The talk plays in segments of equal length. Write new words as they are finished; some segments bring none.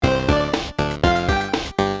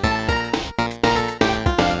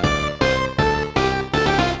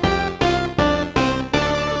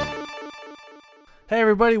Hey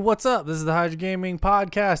everybody, what's up? This is the Hydra Gaming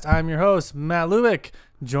Podcast. I'm your host, Matt Lubick.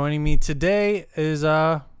 Joining me today is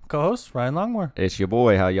co-host Ryan Longmore. It's your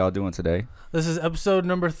boy. How y'all doing today? This is episode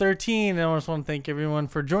number 13, and I just want to thank everyone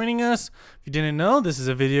for joining us. If you didn't know, this is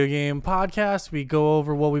a video game podcast. We go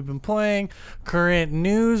over what we've been playing, current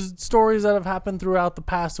news stories that have happened throughout the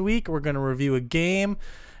past week. We're going to review a game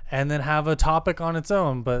and then have a topic on its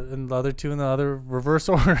own, but in the other two in the other reverse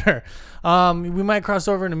order. We might cross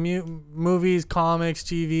over into movies, comics,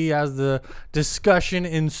 TV as the discussion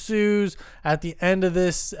ensues. At the end of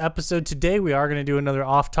this episode today, we are going to do another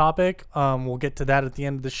off topic. We'll get to that at the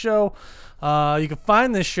end of the show. You can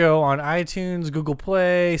find this show on iTunes, Google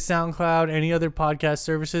Play, SoundCloud, any other podcast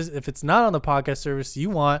services. If it's not on the podcast service you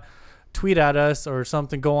want, tweet at us or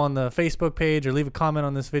something, go on the Facebook page or leave a comment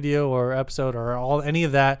on this video or episode or any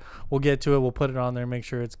of that. We'll get to it. We'll put it on there, make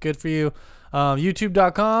sure it's good for you.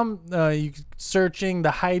 YouTube.com, you searching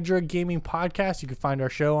the Hydra Gaming Podcast. You can find our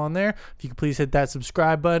show on there. If you could please hit that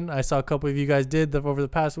subscribe button. I saw a couple of you guys did over the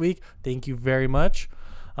past week. Thank you very much.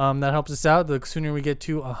 That helps us out. The sooner we get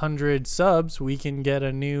to 100 subs, we can get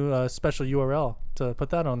a new special URL to put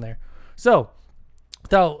that on there. So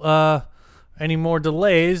without any more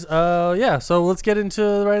delays, so let's get into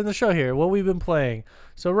right in the show here, what we've been playing.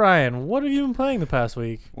 So Ryan, what have you been playing the past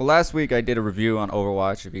week? Well, last week I did a review on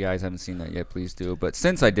Overwatch. If you guys haven't seen that yet, please do. But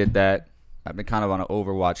since I did that, I've been kind of on an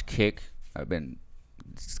Overwatch kick. I've been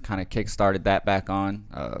kind of kick-started that back on.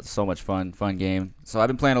 So much fun game. So I've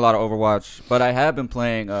been playing a lot of Overwatch, but I have been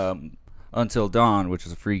playing Until Dawn, which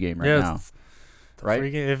is a free game right now. Right?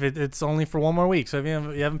 If it's only for one more week. So if you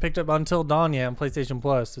haven't picked up Until Dawn yet on PlayStation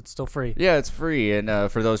Plus, it's still free. Yeah, it's free. And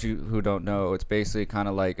for those of you who don't know, it's basically kind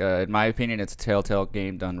of like, in my opinion, it's a Telltale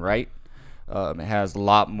game done right. It has a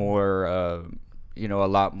lot more,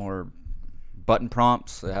 button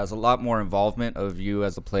prompts. It has a lot more involvement of you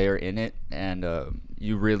as a player in it. And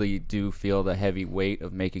you really do feel the heavy weight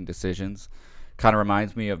of making decisions. Kind of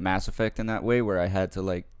reminds me of Mass Effect in that way, where I had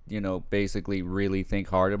to basically really think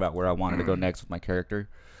hard about where I wanted to go next with my character.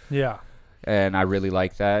 Yeah. And I really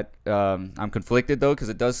like that. I'm conflicted, though, because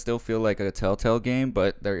it does still feel like a Telltale game,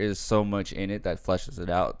 but there is so much in it that fleshes it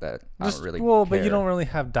out that I don't really care. But you don't really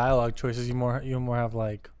have dialogue choices. You more have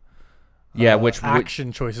like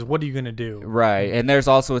action choices. What are you going to do? Right. And there's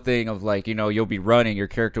also a thing of you'll be running, your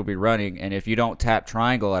character will be running, and if you don't tap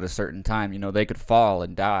triangle at a certain time, they could fall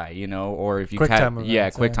and die, or if you quick time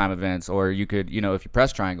events, or you could, if you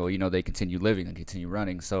press triangle, they continue living and continue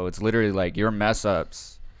running. So it's literally like your mess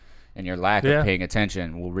ups and your lack of paying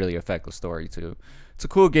attention will really affect the story too. It's a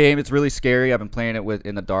cool game. It's really scary. I've been playing it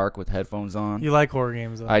in the dark with headphones on. You like horror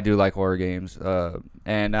games, though. I do like horror games.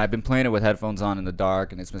 And I've been playing it with headphones on in the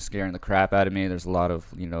dark, and it's been scaring the crap out of me. There's a lot of,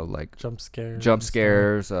 jump scares.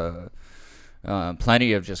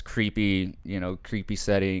 Plenty of just creepy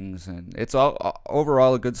settings. And it's all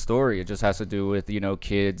overall a good story. It just has to do with,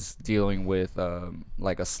 kids dealing with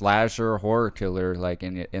like a slasher horror killer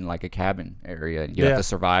in like a cabin area. And you have to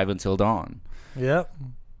survive until dawn. Yep.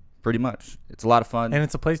 Pretty much. It's a lot of fun. And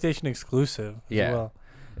it's a PlayStation exclusive as well.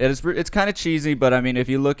 It's kind of cheesy, but I mean, if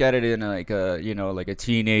you look at it in like a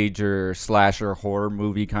teenager slasher horror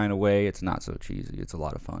movie kind of way, it's not so cheesy. It's a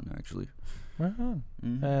lot of fun, actually. Right on.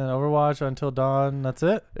 Mm-hmm. And Overwatch Until Dawn, that's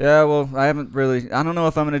it? Yeah, well, I don't know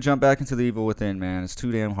if I'm going to jump back into the Evil Within, man. It's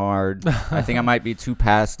too damn hard. I think I might be too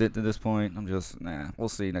past it to this point. We'll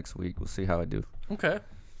see next week. We'll see how I do. Okay.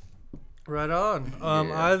 Right on.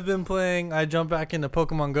 I've been playing. I jumped back into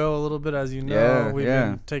Pokemon Go a little bit, as you know. We've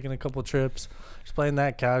been taking a couple trips, just playing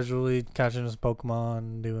that casually, catching us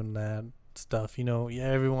Pokemon, doing that stuff.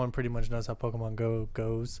 Everyone pretty much knows how Pokemon Go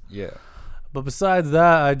goes. Yeah. But besides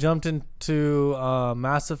that, I jumped into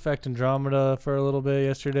Mass Effect Andromeda for a little bit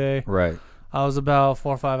yesterday. Right. I was about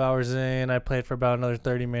 4 or 5 hours in. I played for about another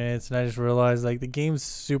 30 minutes, and I just realized the game's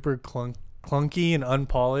super clunky and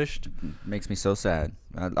unpolished. Makes me so sad.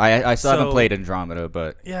 I still haven't played Andromeda,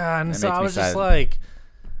 but and so I was just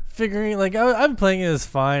figuring I've been playing it. It's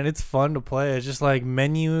fine. It's fun to play. It's just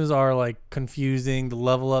menus are confusing. The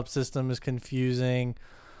level up system is confusing.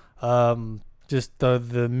 Just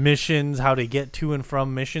the missions, how to get to and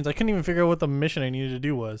from missions. I couldn't even figure out what the mission I needed to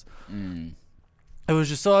do was. It was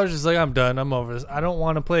just I was just I'm done. I'm over this. I don't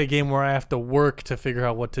want to play a game where I have to work to figure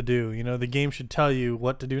out what to do. The game should tell you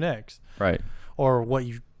what to do next. Right. Or what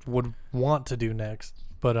you would want to do next.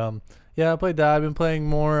 But I played that. I've been playing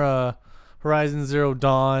more Horizon Zero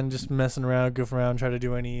Dawn, just messing around, goofing around, try to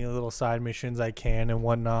do any little side missions I can and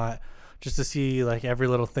whatnot, just to see every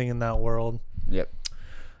little thing in that world. Yep.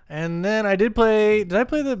 And then I did play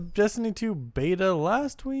the Destiny 2 beta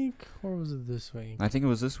last week, or was it this week? I think it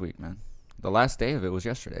was this week, man. The last day of it was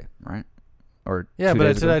yesterday, right? or yeah, 2 but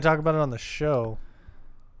days did ago. I talk about it on the show?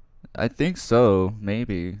 I think so.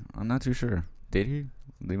 Maybe. I'm not too sure. Did he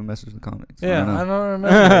leave a message in the comments? Yeah, I don't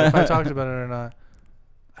remember if I talked about it or not.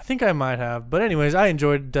 I think I might have. But anyways, I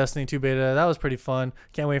enjoyed Destiny 2 beta. That was pretty fun.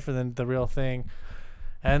 Can't wait for the real thing.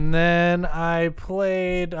 And then I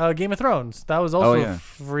played Game of Thrones. That was also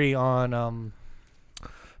free on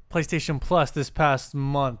PlayStation Plus this past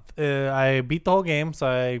month. I beat the whole game, so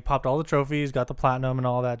I popped all the trophies, got the platinum and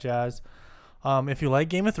all that jazz. If you like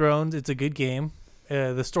Game of Thrones, it's a good game.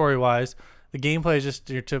 The story-wise, the gameplay is just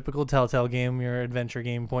your typical Telltale game, your adventure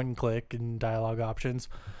game, point and click, and dialogue options.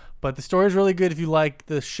 But the story is really good if you like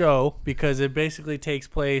the show because it basically takes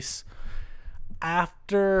place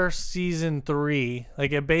after season 3.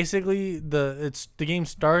 Like it basically the game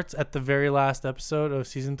starts at the very last episode of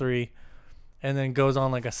season 3, and then goes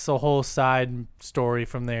on like a whole side story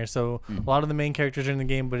from there. So a lot of the main characters are in the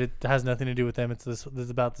game, but it has nothing to do with them. It's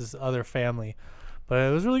about this other family. But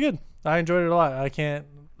it was really good. I enjoyed it a lot.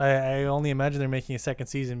 I only imagine they're making a second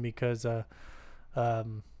season because it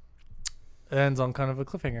ends on kind of a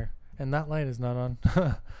cliffhanger, and that light is not on.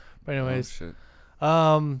 But anyways,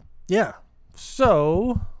 yeah.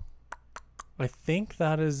 So I think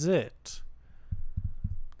that is it.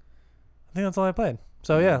 I think that's all I played.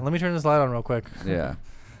 So yeah, let me turn this light on real quick. Yeah.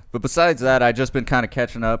 But besides that, I've just been kind of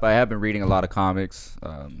catching up. I have been reading a lot of comics,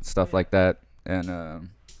 stuff like that. And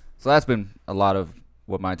so that's been a lot of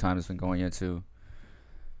what my time has been going into.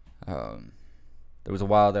 There was a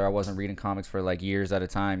while there I wasn't reading comics for like years at a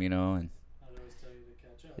time, and I always tell you to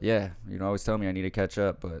catch up. Yeah, always tell me I need to catch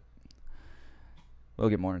up, but we'll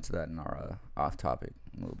get more into that in our off topic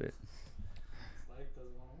a little bit. This light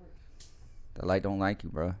doesn't want to work. The light don't like you,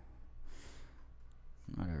 bro.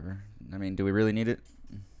 Whatever. I mean, do we really need it?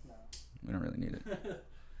 No. We don't really need it.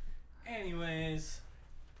 Anyways.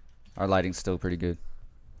 Our lighting's still pretty good.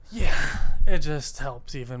 Yeah, it just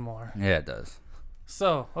helps even more. Yeah, it does.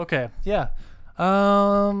 So, okay, yeah.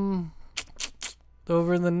 Over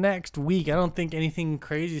the next week, I don't think anything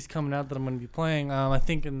crazy is coming out that I'm going to be playing. I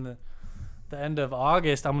think in the end of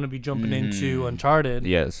August, I'm going to be jumping into Uncharted.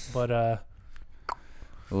 Yes. But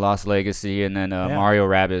Lost Legacy and then Mario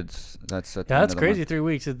Rabbids. That's crazy. Month. 3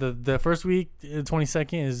 weeks. The first week, the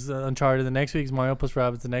 22nd, is Uncharted. The next week is Mario plus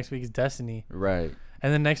Rabbids. The next week is Destiny. Right.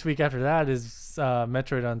 And then next week after that is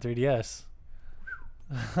Metroid on 3DS.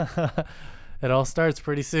 It all starts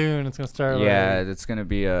pretty soon. It's gonna start. Yeah, it's gonna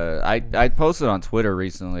be I posted on Twitter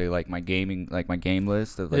recently like my game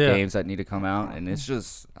list of the games that need to come out, and it's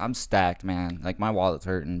just I'm stacked, man. Like my wallet's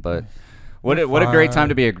hurting, but what a great time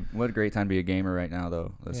to be a gamer right now,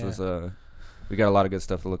 though. This is we got a lot of good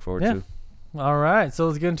stuff to look forward to. All right, so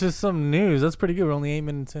let's get into some news. That's pretty good. We're only 8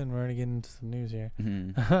 minutes in. We're already getting into some news here.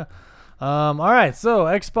 Mm-hmm. All right, so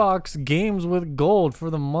Xbox Games with Gold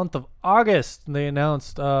for the month of August. They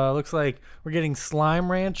announced, looks like we're getting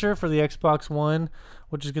Slime Rancher for the Xbox One,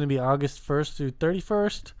 which is going to be August 1st through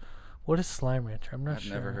 31st. What is Slime Rancher? I'm not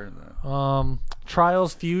sure. I've never heard of that.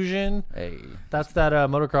 Trials Fusion. Hey. That's that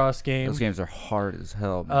motocross game. Those games are hard as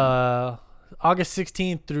hell, man. August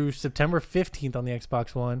 16th through September 15th on the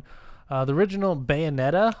Xbox One. The original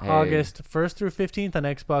Bayonetta, August 1st through 15th on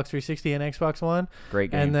Xbox 360 and Xbox One.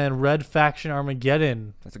 Great game. And then Red Faction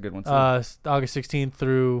Armageddon. That's a good one, too. August 16th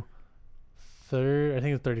through 3rd. I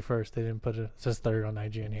think it's 31st. They didn't put it. It says 3rd on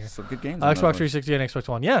IGN here. So good games. Xbox 360 and Xbox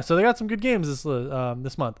One. Yeah, so they got some good games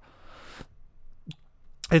this month.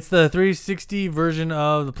 It's the 360 version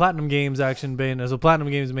of the Platinum Games action Bayonetta. So Platinum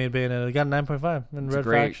Games made Bayonetta. They got a 9.5. And Red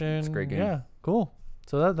Faction. It's a great game. Yeah, cool.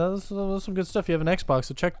 So that was some good stuff. You have an Xbox,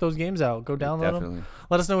 so check those games out. Go download them.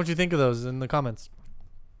 Let us know what you think of those in the comments.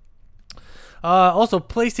 Also,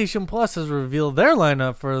 PlayStation Plus has revealed their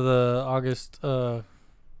lineup for the August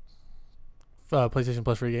PlayStation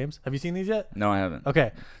Plus free games. Have you seen these yet? No, I haven't.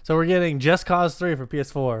 Okay, so we're getting Just Cause 3 for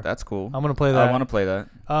PS4. That's cool. I'm going to play that. I want to play that.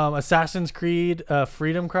 Assassin's Creed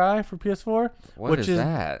Freedom Cry for PS4. Which is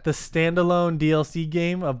that? The standalone DLC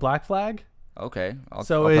game of Black Flag. Okay. I'll it's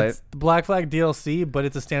play it. the Black Flag DLC, but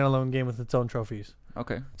it's a standalone game with its own trophies.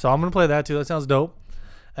 Okay. So I'm going to play that too. That sounds dope.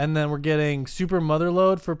 And then we're getting Super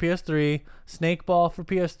Motherload for PS3, Snakeball for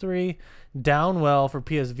PS3, Downwell for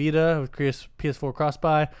PS Vita with PS4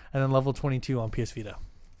 cross-buy, and then Level 22 on PS Vita.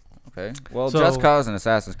 Okay. Well, Just Cause and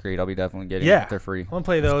Assassin's Creed, I'll be definitely getting if they're free. I'm going to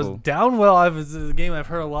play those. Cool. Downwell is a game I've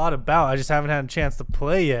heard a lot about. I just haven't had a chance to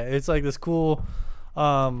play yet. It's like this cool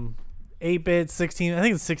 8-bit, 16, I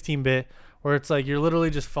think it's 16-bit, where it's like you're literally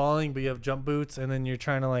just falling, but you have jump boots, and then you're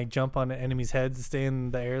trying to like jump on the enemy's heads to stay in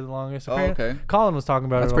the air the longest. Okay. Colin was talking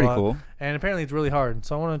about That's it a pretty lot, cool. and apparently it's really hard,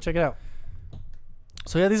 so I want to check it out.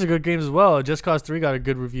 So yeah, these are good games as well. Just Cause 3 got a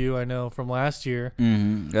good review, I know, from last year.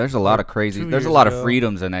 There's a lot of crazy. There's a lot of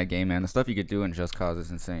freedoms in that game, man. The stuff you could do in Just Cause is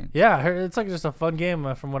insane. Yeah, it's like just a fun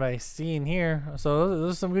game from what I seen here. So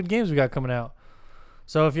those are some good games we got coming out.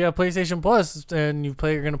 So if you have PlayStation Plus and you're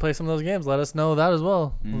going to play some of those games, let us know that as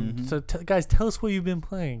well. So guys, tell us what you've been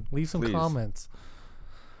playing. Leave some comments.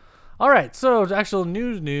 All right, so actual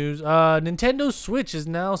news. Nintendo Switch has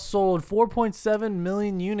now sold 4.7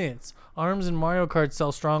 million units. ARMS and Mario Kart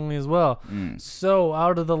sell strongly as well. So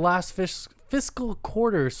out of the last fiscal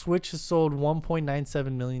quarter, Switch has sold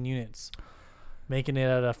 1.97 million units, making it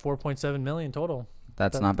at a 4.7 million total.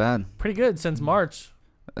 That's not bad. Pretty good since March.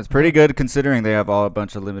 It's pretty good considering they have a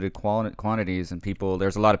bunch of limited quantities and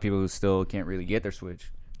there's a lot of people who still can't really get their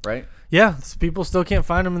Switch, right? Yeah, people still can't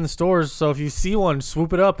find them in the stores. So if you see one,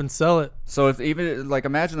 swoop it up and sell it. So if even like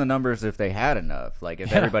imagine the numbers if they had enough, like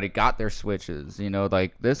if everybody got their Switches,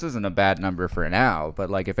 like this isn't a bad number for now, but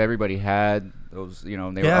like if everybody had those, they were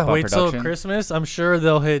up on wait production. Till Christmas. I'm sure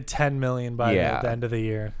they'll hit 10 million by the end of the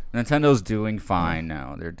year. Nintendo's doing fine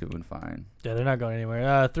now. They're doing fine. Yeah, they're not going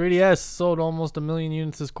anywhere. 3DS sold almost 1 million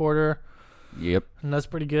units this quarter. Yep. And that's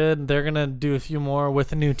pretty good. They're going to do a few more with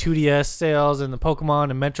the new 2DS sales and the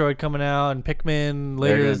Pokemon and Metroid coming out and Pikmin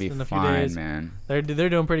later in a few days. Man. They're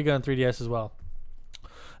doing pretty good on 3DS as well.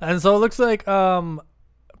 And so it looks like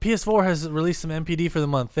PS4 has released some MPD for the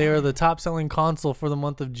month. They are the top selling console for the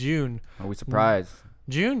month of June. Are we surprised?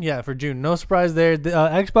 June? Yeah, for June. No surprise there.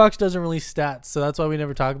 Xbox doesn't release stats, so that's why we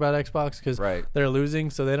never talk about Xbox because they're losing,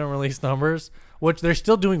 so they don't release numbers, which they're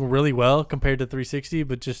still doing really well compared to 360,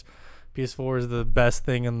 but just PS4 is the best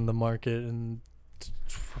thing in the market in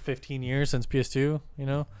 15 years since PS2,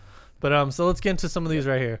 But so let's get into some of these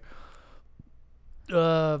right here.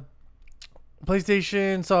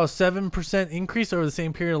 PlayStation saw a 7% increase over the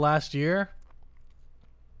same period last year.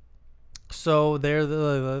 So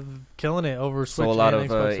they're killing it over Switch. So a lot of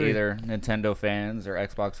either Nintendo fans or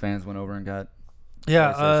Xbox fans went over and got.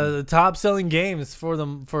 Yeah, the top selling games for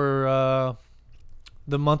them for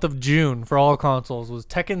the month of June for all consoles was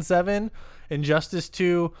Tekken 7, Injustice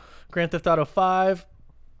 2, Grand Theft Auto 5,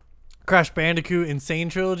 Crash Bandicoot Insane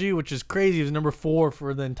Trilogy, which is crazy. It was number 4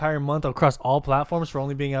 for the entire month across all platforms for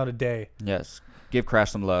only being out a day. Yes. Give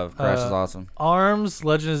Crash some love. Crash is awesome. ARMS,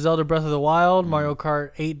 Legend of Zelda Breath of the Wild, Mario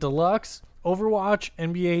Kart 8 Deluxe, Overwatch,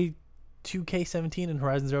 NBA 2K17, and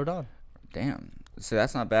Horizon Zero Dawn. Damn. So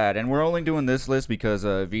that's not bad. And we're only doing this list because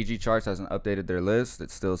VG Charts hasn't updated their list.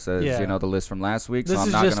 It still says, the list from last week. This so I'm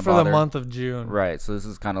is not just for the month of June. Right. So this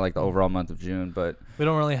is kind of like the overall month of June. But we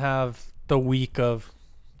don't really have the week of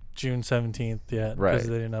June 17th yet because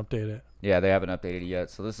they didn't update it. Yeah, they haven't updated it yet.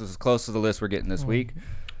 So this is as close to the list we're getting this week.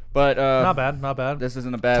 But not bad. This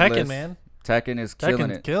isn't a bad Tekken, list. Man. Tekken is killing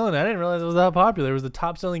it. Killing it. I didn't realize it was that popular. It was the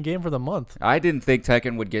top selling game for the month. I didn't think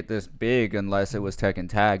Tekken would get this big unless it was Tekken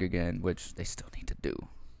Tag again, which they still need to do.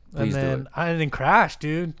 Please do it. And then Crash,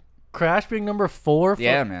 dude. Crash being number 4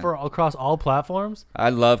 for across all platforms. I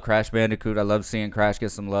love Crash Bandicoot. I love seeing Crash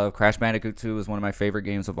get some love. Crash Bandicoot 2 is one of my favorite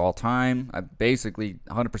games of all time. I basically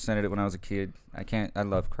 100%ed it when I was a kid. I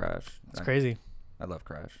love Crash. It's crazy. I love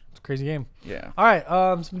Crash. It's a crazy game. Yeah. All right,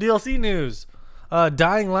 some DLC news.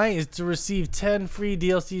 Dying Light is to receive 10 free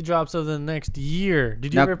DLC drops over the next year.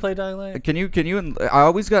 Did you ever play Dying Light? Can you? I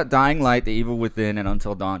always got Dying Light, The Evil Within, and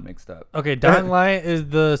Until Dawn mixed up. Okay, Dying Light is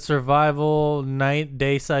the survival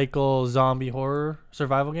night-day cycle zombie horror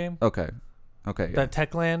survival game. Okay. Yeah. That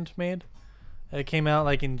Techland made. It came out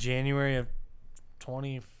like in January of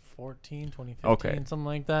 2014, 2015, something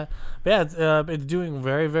like that. But yeah, it's doing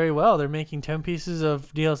very, very well. They're making 10 pieces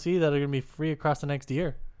of DLC that are going to be free across the next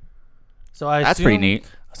year. So that's pretty neat.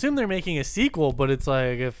 I assume they're making a sequel, but it's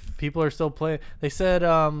like if people are still playing, they said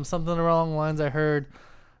something along the lines I heard.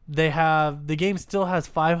 The game still has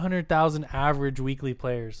 500,000 average weekly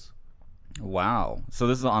players. Wow! So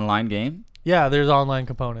this is an online game? Yeah, there's online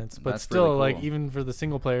components, but That's still, really cool. like even for the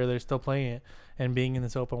single player, they're still playing it and being in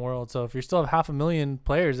this open world. So if you still have 500,000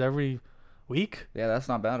 players every week, yeah, that's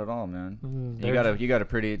not bad at all, man. You got a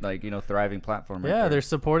pretty thriving platform. Yeah, they're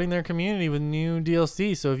supporting their community with new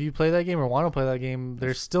DLC. So if you play that game or want to play that game,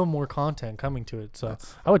 there's still more content coming to it. So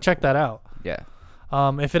I would check that out. Yeah.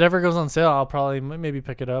 If it ever goes on sale, I'll probably maybe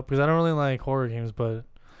pick it up because I don't really like horror games, but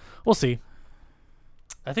we'll see.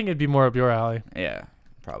 I think it'd be more up your alley. Yeah,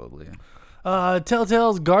 probably.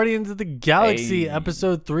 Telltale's Guardians of the Galaxy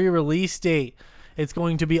Episode 3 release date. It's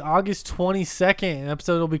going to be August 22nd. An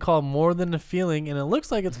episode will be called More Than a Feeling, and it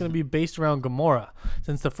looks like it's going to be based around Gamora.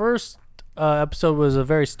 Since the first episode was a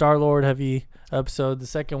very Star-Lord heavy episode, the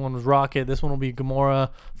second one was Rocket. This one will be Gamora,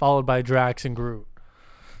 followed by Drax and Groot.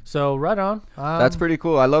 So right on. That's pretty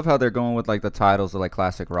cool. I love how they're going with like the titles of like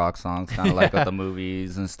classic rock songs, kind of like with the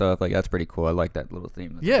movies and stuff. Like that's pretty cool. I like that little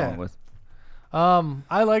theme. That they're going with.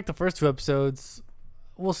 I like the first 2 episodes.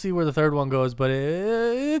 We'll see where the third one goes, but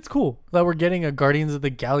it's cool that we're getting a Guardians of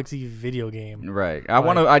the Galaxy video game. Right.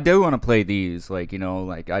 I do want to play these. Like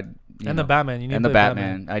The Batman. You need and to the play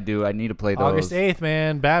Batman. I do. I need to play those. August 8th,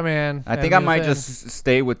 man. Batman. I think I might just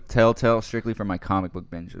stay with Telltale strictly for my comic book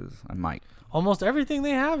binges. I might. Almost everything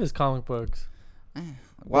they have is comic books.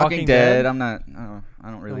 Walking Dead. I'm not.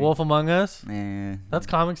 I don't really. The Wolf Among Us. That's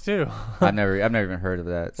comics too. I've never even heard of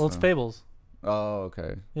that. Well, it's Fables. Oh,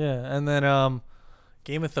 okay. Yeah, and then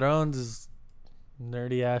Game of Thrones is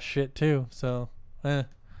nerdy ass shit too. So,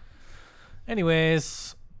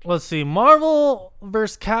 anyways, let's see. Marvel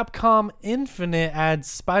vs. Capcom Infinite adds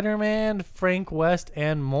Spider-Man, Frank West,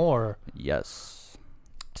 and more. Yes.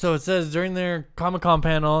 So it says during their Comic-Con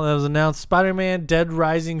panel that was announced, Spider-Man, Dead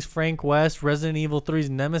Rising's Frank West, Resident Evil 3's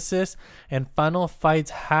Nemesis, and Final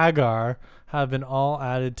Fight's Hagar have been all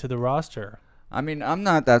added to the roster. I mean, I'm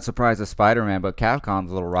not that surprised at Spider-Man, but Capcom's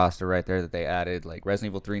little roster right there that they added, like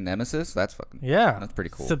Resident Evil 3 Nemesis, that's pretty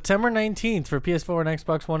cool. September 19th for PS4 and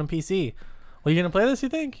Xbox One and PC. Well, you going to play this, you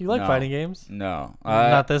think? You like fighting games? No.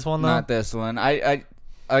 Not this one, though? Not this one. I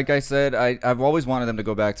like I said, I've always wanted them to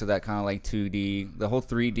go back to that kind of like 2D, the whole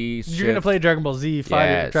 3D You're going to play Dragon Ball Z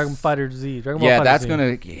Fighter, yes. Dragon Fighter Z. Dragon Ball yeah, Fighter that's Z.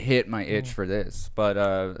 going to hit my itch for this. But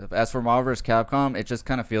as for Marvel vs. Capcom, it just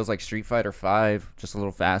kind of feels like Street Fighter 5, just a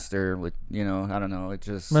little faster with, I don't know, it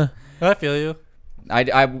just... I feel you.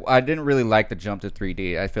 I didn't really like the jump to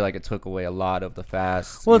 3D. I feel like it took away a lot of the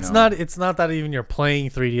fast. Well, it's not that even you're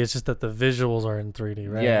playing 3D. It's just that the visuals are in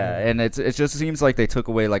 3D, right? Yeah, and it just seems like they took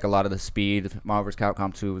away like a lot of the speed. Marvel vs.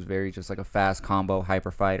 Capcom 2 was very just like a fast combo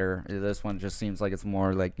hyper fighter. This one just seems like it's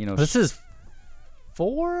more like This is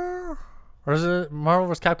 4, or is it Marvel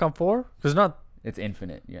vs. Capcom 4? Because it's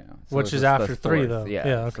Infinite, yeah. So which is after 3 though.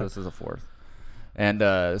 Yeah. Okay. So this is a 4th. And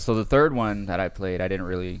so the third one that I played, I didn't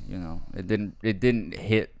really, it didn't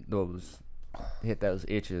hit those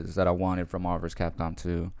itches that I wanted from Marvel vs. Capcom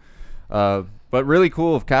 2. But really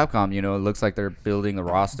cool of Capcom, it looks like they're building the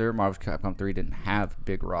roster. Marvel vs. Capcom 3 didn't have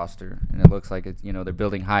big roster, and it looks like it's, they're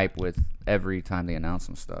building hype with every time they announce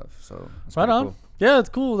some stuff. So it's right on. Cool. Yeah, it's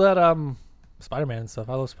cool that Spider-Man and stuff.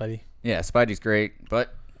 I love Spidey. Yeah, Spidey's great,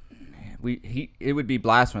 but it would be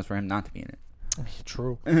blasphemous for him not to be in it.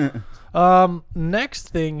 True. Next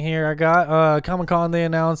thing here, I got Comic-Con. They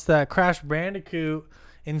announced that Crash Bandicoot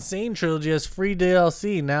Insane Trilogy has free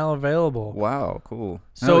DLC now available. Wow, cool.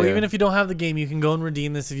 So even if you don't have the game, you can go and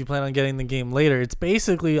redeem this if you plan on getting the game later. It's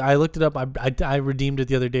basically, I looked it up. I redeemed it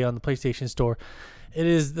the other day on the PlayStation Store. It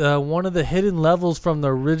is one of the hidden levels from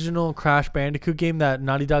the original Crash Bandicoot game that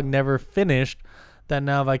Naughty Dog never finished, that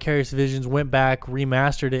now Vicarious Visions went back,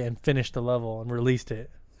 remastered it, and finished the level and released it.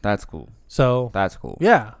 That's cool. So that's cool.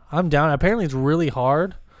 Yeah, I'm down. Apparently, it's really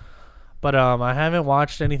hard, but I haven't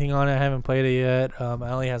watched anything on it. I haven't played it yet.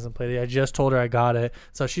 Allie hasn't played it. I just told her I got it,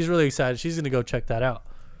 so she's really excited. She's gonna go check that out.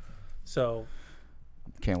 So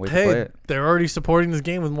can't wait to play it. They're already supporting this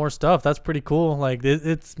game with more stuff. That's pretty cool. Like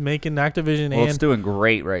it's making Activision and it's doing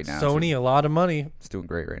great right now. Sony a lot of money. It's doing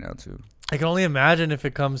great right now too. I can only imagine if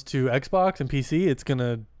it comes to Xbox and PC, it's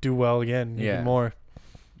gonna do well again, even more.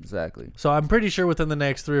 Exactly. So I'm pretty sure within the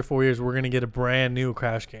next 3 or 4 years, we're going to get a brand new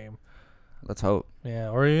Crash game. Let's hope. Yeah,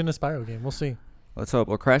 or even a Spyro game. We'll see. Let's hope.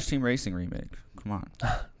 Or Crash Team Racing remake. Come on.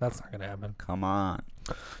 That's not going to happen. Come on.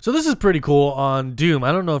 So this is pretty cool on Doom.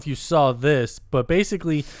 I don't know if you saw this, but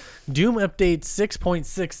basically Doom update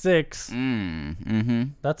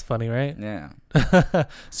 6.66. That's funny, right? Yeah.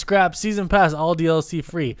 Scrap season pass, all DLC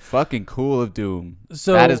free. Fucking cool of Doom.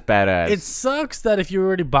 So that is badass. It sucks that if you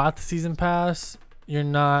already bought the season pass, you're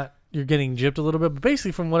getting gypped a little bit. But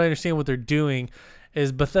basically, from what I understand, what they're doing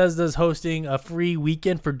is Bethesda's hosting a free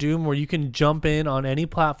weekend for Doom where you can jump in on any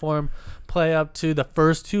platform, play up to the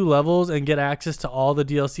first 2 levels, and get access to all the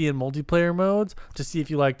DLC and multiplayer modes to see if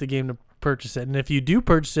you like the game to purchase it. And if you do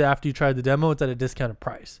purchase it after you try the demo, it's at a discounted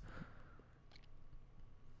price.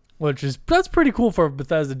 That's pretty cool for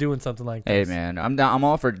Bethesda doing something like this. Hey man, I'm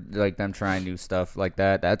all for like them trying new stuff like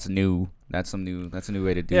that. That's new. That's a new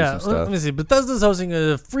way to do some stuff. Let me see. Bethesda's hosting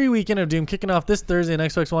a free weekend of Doom kicking off this Thursday on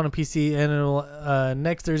Xbox One and PC, and it'll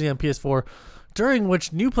next Thursday on PS4, during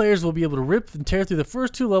which new players will be able to rip and tear through the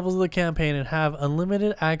first 2 levels of the campaign and have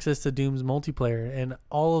unlimited access to Doom's multiplayer and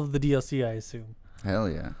all of the DLC, I assume. Hell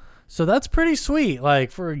yeah. So that's pretty sweet.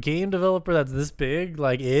 Like, for a game developer that's this big,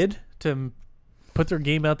 like id, to put their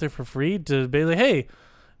game out there for free, to be like, hey,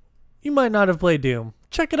 you might not have played Doom.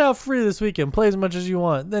 Check it out free this weekend. Play as much as you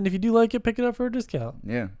want. Then if you do like it, pick it up for a discount.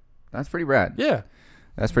 Yeah. That's pretty rad. Yeah.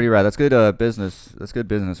 That's pretty rad. That's good business. That's good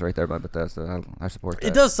business right there by Bethesda. I support that.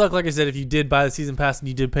 It does suck, like I said, if you did buy the season pass and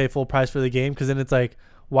you did pay full price for the game, because then it's like,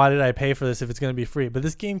 why did I pay for this if it's going to be free? But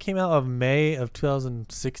this game came out of May of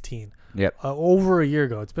 2016. Yep. Over a year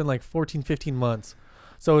ago. It's been like 14, 15 months.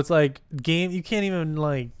 So it's like you can't even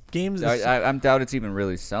like games. I doubt it's even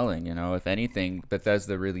really selling. If anything,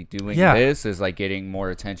 Bethesda really doing this is like getting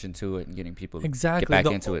more attention to it and getting people to get back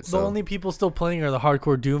into it. The only people still playing are the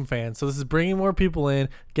hardcore Doom fans. So this is bringing more people in,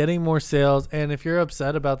 getting more sales. And if you're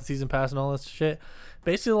upset about the season pass and all this shit,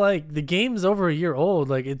 basically like the game's over a year old.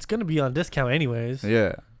 Like it's gonna be on discount anyways.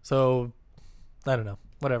 Yeah. So I don't know.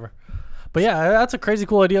 Whatever. But yeah, that's a crazy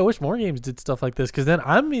cool idea. I wish more games did stuff like this, because then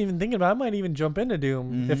I'm even thinking about I might even jump into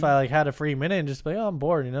Doom if I like had a free minute and just be like, oh, I'm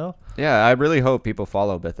bored, Yeah, I really hope people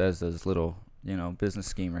follow Bethesda's little, business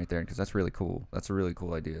scheme right there, because that's really cool. That's a really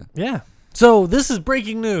cool idea. Yeah. So this is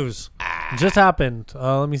breaking news. Just happened.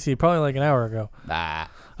 Let me see, probably like an hour ago.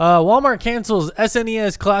 Walmart cancels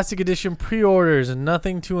SNES Classic Edition pre-orders, and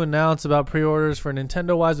nothing to announce about pre-orders for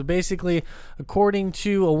Nintendo-wise, but basically, according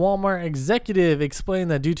to a Walmart executive, explained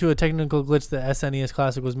that due to a technical glitch, the SNES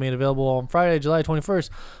Classic was made available on Friday, July 21st.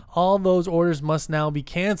 All those orders must now be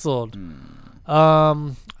canceled.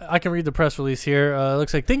 I can read the press release here. It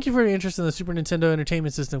looks like, thank you for your interest in the Super Nintendo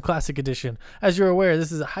Entertainment System Classic Edition. As you're aware,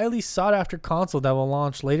 this is a highly sought-after console that will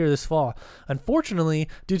launch later this fall. Unfortunately,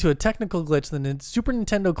 due to a technical glitch, the Super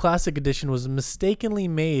Nintendo Classic Edition was mistakenly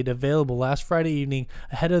made available last Friday evening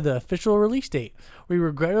ahead of the official release date. We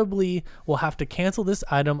regrettably will have to cancel this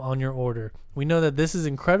item on your order. We know that this is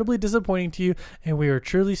incredibly disappointing to you, and we are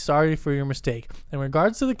truly sorry for your mistake. In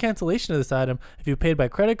regards to the cancellation of this item, if you paid by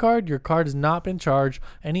credit card, your card has not been charged.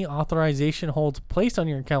 Any authorization holds placed on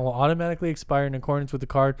your account will automatically expire in accordance with the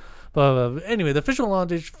card. But anyway, the official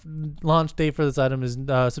launch date for this item is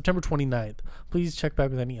September 29th. Please check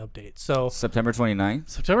back with any updates. So September 29th?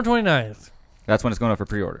 September 29th. That's when it's going up for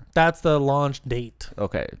pre-order. That's the launch date.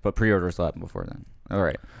 Okay, but pre-orders will happen before then. All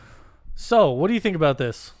right. So, what do you think about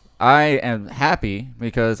this? I am happy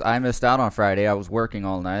because I missed out on Friday. I was working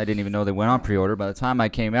all night. I didn't even know they went on pre-order. By the time I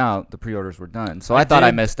came out, the pre-orders were done. So I thought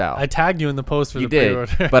I missed out. I tagged you in the post for the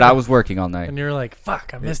pre-order. But I was working all night. And you were like,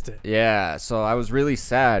 fuck, I missed it. Yeah, so I was really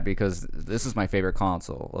sad because this is my favorite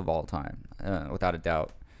console of all time, without a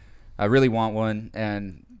doubt. I really want one,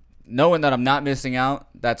 and knowing that I'm not missing out,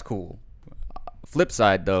 that's cool. Flip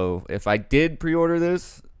side, though, if I did pre-order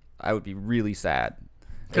this, I would be really sad.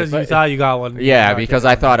 Because you thought you got one. Yeah, because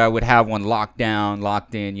I thought I would have one locked down,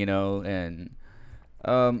 locked in, and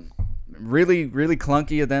really, really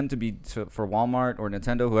clunky of them for Walmart or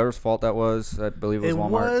Nintendo, whoever's fault that was. I believe it was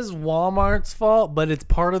Walmart. It was Walmart's fault, but it's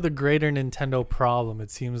part of the greater Nintendo problem. It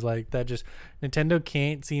seems like that just Nintendo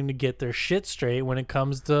can't seem to get their shit straight when it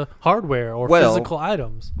comes to hardware or physical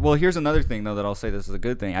items. Well, here's another thing, though, that I'll say this is a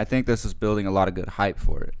good thing. I think this is building a lot of good hype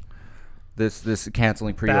for it. This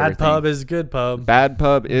canceling pre-order Bad pub is good pub. Bad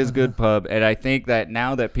pub is good pub. And I think that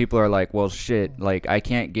now that people are like, well, shit, like I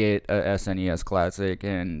can't get a SNES Classic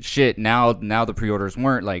and shit, now the pre-orders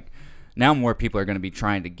weren't like, now more people are going to be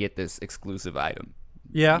trying to get this exclusive item.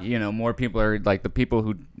 Yeah. More people are like the people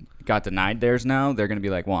who got denied theirs now, they're going to be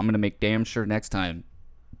like, well, I'm going to make damn sure next time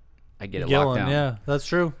I get it locked down. Yeah, that's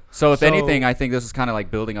true. So if anything, I think this is kind of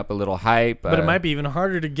like building up a little hype. But it might be even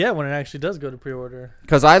harder to get when it actually does go to pre-order.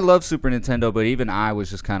 Because I love Super Nintendo, but even I was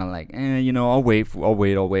just kind of like, I'll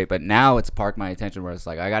wait. But now it's parked my attention where it's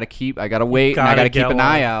like, I gotta wait, and I gotta keep an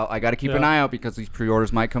eye out. I gotta keep an eye out because these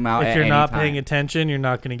pre-orders might come out. If you're not paying attention, you're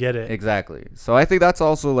not gonna get it. Exactly. So I think that's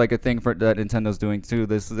also like a thing that Nintendo's doing too.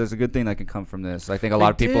 There's a good thing that can come from this. I think a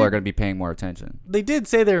lot of people are gonna be paying more attention. They did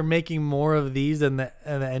say they're making more of these than the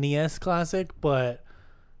NES Classic, but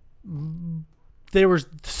there were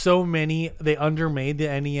so many, they undermade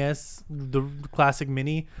the NES, the Classic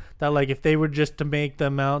Mini, that like if they were just to make the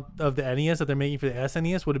amount of the NES that they're making for the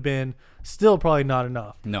SNES would have been still probably not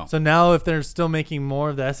enough. No. So now if they're still making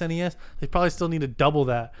more of the SNES, they probably still need to double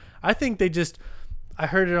that. I think I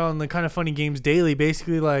heard it on the Kind of Funny Games Daily,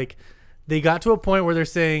 basically like they got to a point where they're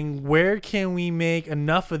saying, where can we make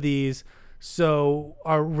enough of these so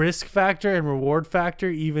our risk factor and reward factor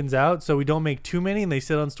evens out, so we don't make too many and they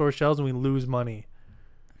sit on store shelves and we lose money.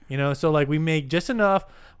 So like we make just enough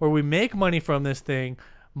where we make money from this thing,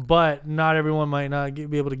 but not everyone might not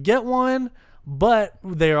be able to get one, but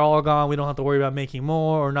they're all gone. We don't have to worry about making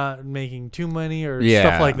more or not making too many or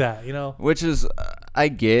stuff like that, Which is, I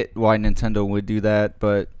get why Nintendo would do that,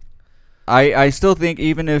 but I still think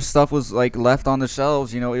even if stuff was like left on the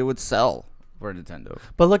shelves, it would sell for Nintendo.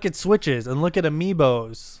 But look at Switches and look at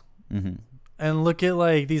Amiibos. Mm-hmm. and look at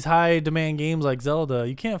like these high demand games like Zelda.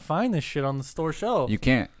 You can't find this shit on the store shelf. You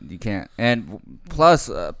can't. And plus,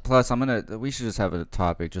 we should just have a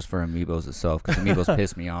topic just for amiibos itself, because amiibos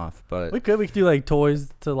piss me off. But we could do like toys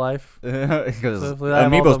to life. Because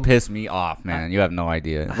amiibos piss me off, man. You have no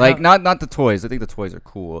idea. Like not the toys. I think the toys are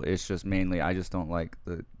cool. It's just mainly I just don't like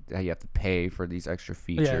how you have to pay for these extra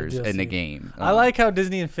features in the game. I like how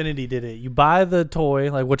Disney Infinity did it. You buy the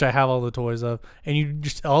toy, like, which I have all the toys of, and you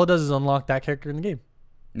just all it does is unlock that character in the game.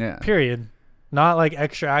 Yeah. Period. Not like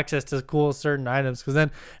extra access to cool certain items, because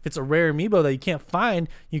then if it's a rare amiibo that you can't find,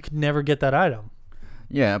 you could never get that item.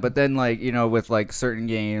 Yeah, but then, like, with like certain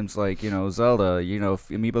games, like, Zelda, if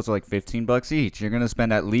amiibos are like $15 each, you're gonna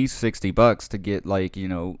spend at least $60 to get, like,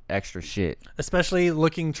 extra shit. Especially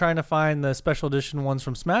trying to find the special edition ones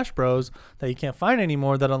from Smash Bros that you can't find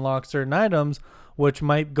anymore that unlock certain items, which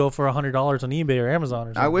might go for $100 on eBay or Amazon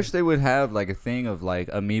or something. I wish they would have like a thing of like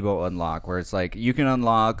amiibo unlock, where it's like you can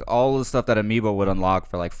unlock all the stuff that amiibo would unlock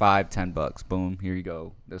for like $5-10. Boom, here you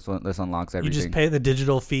go. This unlocks everything. You just pay the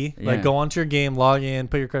digital fee. Yeah. Like, go onto your game, log in,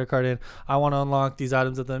 put your credit card in. I want to unlock these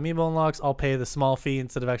items that the amiibo unlocks. I'll pay the small fee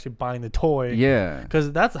instead of actually buying the toy. Yeah.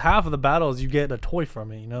 Because that's half of the battles, you get a toy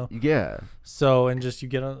from it, Yeah. So, and just you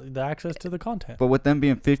get the access to the content. But with them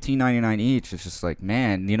being $15.99 each, it's just like,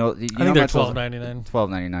 man, I think they're $12.99.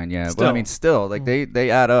 $12.99, yeah. Still. But I mean, still, like they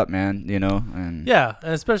add up, man. And yeah,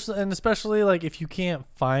 and especially like if you can't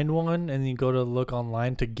find one and you go to look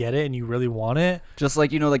online to get it and you really want it, just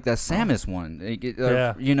like like that Samus one.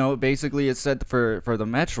 Basically it said for the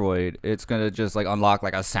Metroid, it's gonna just like unlock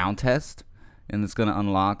like a sound test. And it's gonna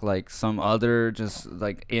unlock like some other just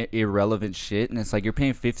like irrelevant shit, and it's like you're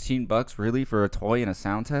paying $15 really for a toy and a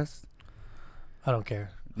sound test. I don't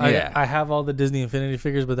care. Yeah. I have all the Disney Infinity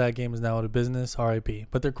figures, but that game is now out of business. R.I.P.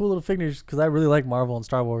 But they're cool little figures because I really like Marvel and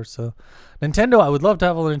Star Wars. So Nintendo, I would love to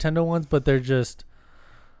have all the Nintendo ones, but they're just,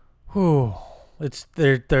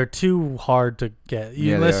 they're too hard to get.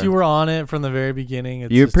 Unless you were on it from the very beginning.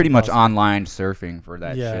 You're pretty much online surfing for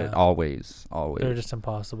that shit. Always. They're just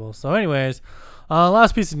impossible. So anyways,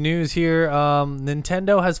 last piece of news here.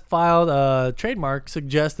 Nintendo has filed a trademark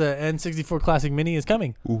suggests that N64 Classic Mini is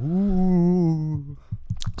coming. Ooh.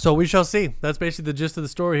 So we shall see. That's basically the gist of the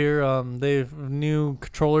story here. They have new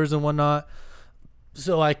controllers and whatnot.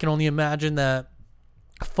 So I can only imagine that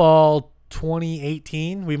fall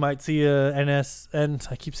 2018 we might see a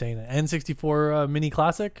N64 Mini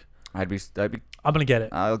Classic. I'm gonna get it.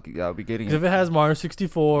 I'll be getting it. If it has Mario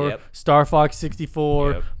 64, Star Fox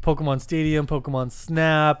 64, Pokemon Stadium, Pokemon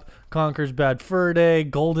Snap, Conker's Bad Fur Day,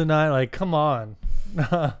 GoldenEye, like, come on.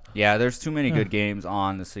 Yeah, there's too many good games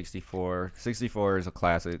on the 64. 64 is a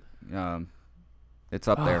classic. It's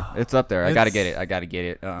up there. I gotta get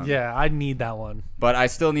it. Yeah, I need that one. But I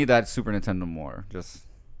still need that Super Nintendo more. Just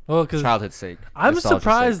childhood's sake. I'm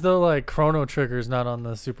surprised though, like Chrono Trigger's not on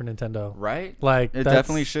the Super Nintendo. Right? Like it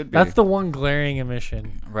definitely should be. That's the one glaring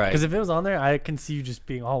omission. Right. Because if it was on there, I can see you just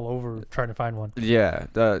being all over trying to find one. Yeah.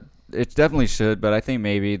 It definitely should, but I think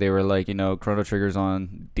maybe they were like, Chrono Trigger's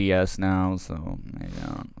on DS now, so maybe I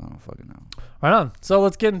don't fucking know. Right on. So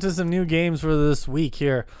let's get into some new games for this week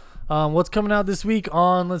here. What's coming out this week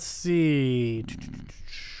on, let's see,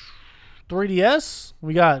 3DS?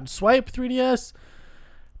 We got Swipe 3DS,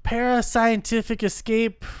 Parascientific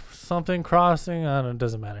Escape, something crossing, I don't know, it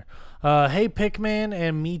doesn't matter. Hey Pikmin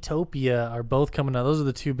and Miitopia are both coming out. Those are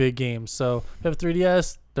the two big games. So if you have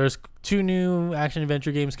 3DS, there's 2 new action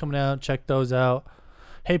adventure games coming out. Check those out.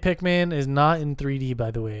 Hey Pikmin is not in 3D, by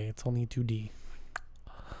the way. It's only 2D.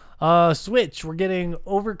 Switch, we're getting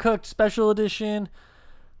Overcooked Special Edition,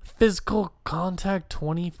 Physical Contact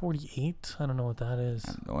 2048. I don't know what that is.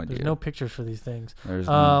 I have no idea. There's no pictures for these things. There's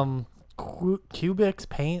Cubics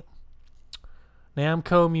Paint,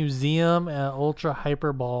 Namco Museum, and Ultra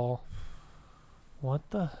Hyperball. What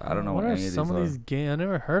the? I don't know what what are any of some these of these games? I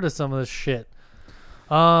never heard of some of this shit.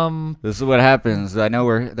 This is what happens. I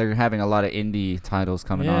know they're having a lot of indie titles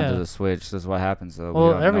coming onto the Switch. This is what happens. So we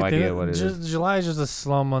have no idea what it is. July is just a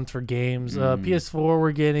slow month for games. PS4,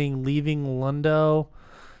 we're getting Leaving Lundo,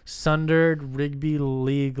 Sundered, Rigby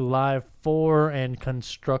League Live 4, and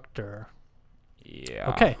Constructor. Yeah.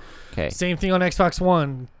 Okay. Same thing on Xbox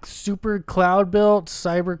One. Super Cloud Built,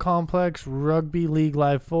 Cyber Complex, Rugby League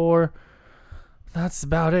Live 4. That's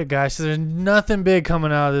about it, guys. So there's nothing big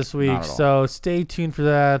coming out this week, so stay tuned for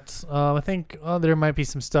that. I think there might be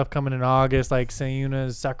some stuff coming in August, like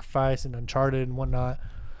Sayuna's Sacrifice and Uncharted and whatnot.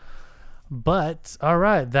 But, all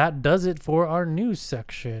right, that does it for our news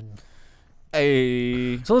section.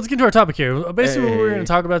 Hey. So let's get into our topic here. Basically, what we're going to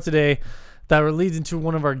talk about today that leads into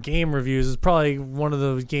one of our game reviews is probably one of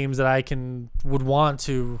those games that I would want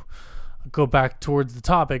to go back towards the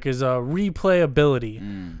topic, is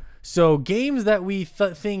replayability. So games that we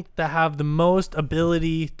think that have the most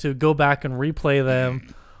ability to go back and replay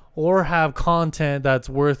them, or have content that's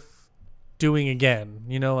worth doing again.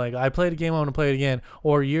 You know, like I played a game, I want to play it again.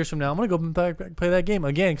 Or years from now, I'm going to go back and play that game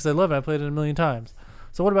again because I love it. I played it a million times.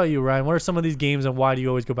 So what about you, Ryan? What are some of these games and why do you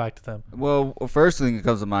always go back to them? Well, first thing that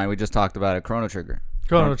comes to mind, we just talked about it, Chrono Trigger.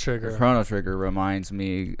 Chrono Trigger. Chrono Trigger reminds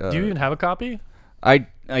me. Do you even have a copy? I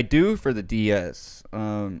do for the DS.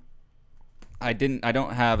 I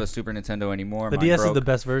don't have a Super Nintendo anymore. The DS is the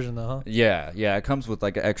best version, though, huh? Yeah. It comes with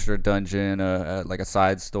like an extra dungeon, like a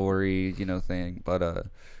side story, thing. But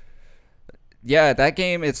yeah, that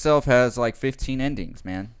game itself has like 15 endings,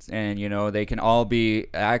 man, and they can all be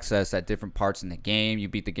accessed at different parts in the game. You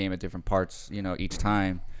beat the game at different parts, each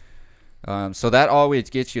time. So that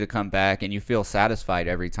always gets you to come back, and you feel satisfied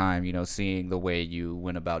every time, seeing the way you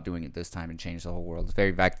went about doing it this time and change the whole world. It's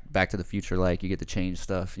very back to the future, like you get to change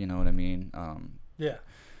stuff, you know what I mean? Yeah.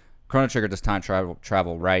 Chrono Trigger does time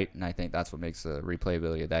travel right, and I think that's what makes the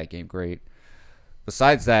replayability of that game great.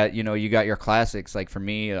 Besides that, you got your classics. Like for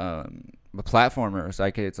me, the platformers,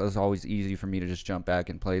 it's always easy for me to just jump back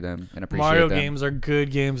and play them and appreciate Mario them. games are good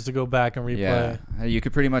games to go back and replay. Yeah, you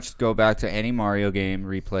could pretty much go back to any Mario game,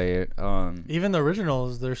 replay it. Even the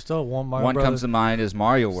originals, there's still one Mario One Brothers. comes to mind is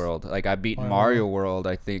Mario World. Like I've beaten Mario World,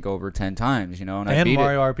 I think over 10 times, and I beat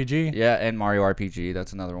Mario it. RPG. Yeah, and Mario RPG,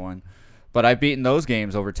 that's another one. But I've beaten those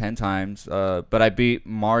games over 10 times. But I beat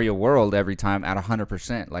Mario World every time at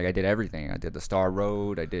 100%. Like I did everything. I did the Star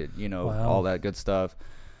Road. I did, all that good stuff.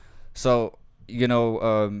 So,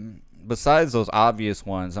 besides those obvious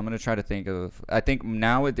ones, I'm going to try to think of, I think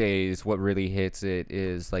nowadays what really hits it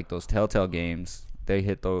is like those Telltale games. They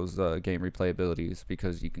hit those game replayabilities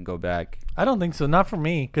because you can go back. I don't think so. Not for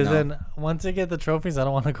me. Because then once I get the trophies, I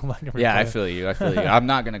don't want to go back and replay. Yeah, I feel you. I'm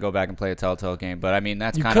not going to go back and play a Telltale game. But, I mean,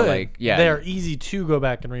 that's kind of like, yeah. They're easy to go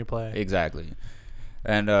back and replay. Exactly.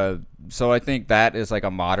 And so I think that is like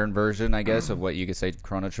a modern version, I guess, of what you could say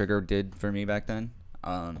Chrono Trigger did for me back then.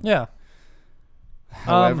 Yeah.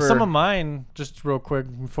 However, some of mine, just real quick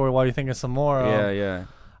while you think of some more. Yeah.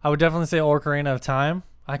 I would definitely say Ocarina of Time.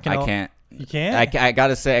 I can't. You can't? I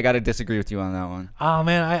gotta disagree with you on that one. Oh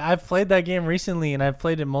man, I've played that game recently and I've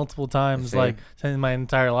played it multiple times, like in my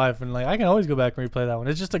entire life, and like I can always go back and replay that one.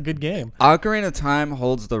 It's just a good game. Ocarina of Time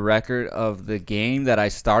holds the record of the game that I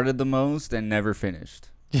started the most and never finished.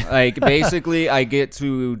 Like basically, I get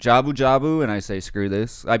to Jabu Jabu and I say screw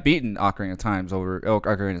this. I've beaten Ocarina of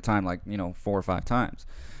Time like 4 or 5 times,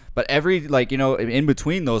 but every in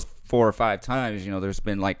between those 4 or 5 times, there's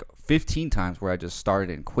been like 15 times where I just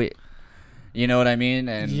started and quit. You know what I mean?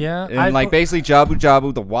 And basically Jabu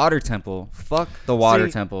Jabu, the water temple. Fuck the water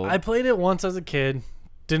temple. I played it once as a kid.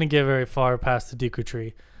 Didn't get very far past the Deku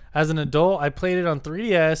Tree. As an adult, I played it on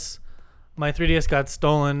 3DS. My 3DS got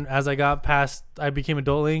stolen. As I got past, I became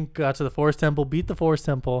Adult Link, got to the Forest Temple, beat the Forest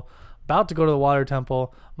Temple, about to go to the Water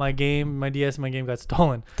Temple. My game got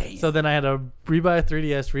stolen. Damn. So then I had to rebuy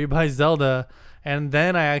 3DS, rebuy Zelda, and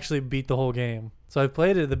then I actually beat the whole game. So I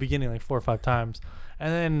played it at the beginning like 4 or 5 times.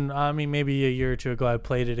 And then, maybe a year or two ago, I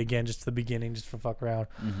played it again just at the beginning, just for fuck around.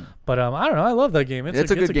 Mm-hmm. But I don't know. I love that game. It's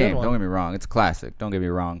a good game. Don't get me wrong. It's a classic. Don't get me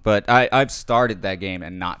wrong. But I've started that game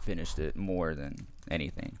and not finished it more than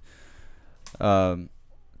anything.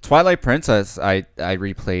 Twilight Princess, I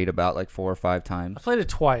replayed about like 4 or 5 times. I played it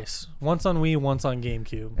twice. Once on Wii, once on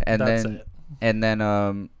GameCube. That's it. And then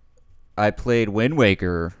I played Wind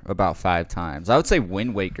Waker about 5 times. I would say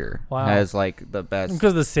Wind Waker has like the best.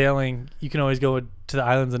 Because the sailing, you can always go to the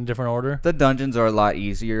islands in a different order. The dungeons are a lot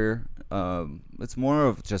easier. It's more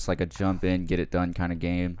of just like a jump in, get it done kind of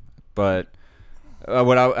game. But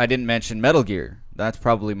what I didn't mention, Metal Gear. That's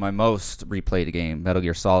probably my most replayed game, Metal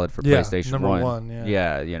Gear Solid for PlayStation 1. Number 1,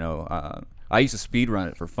 yeah. Yeah, I used to speed run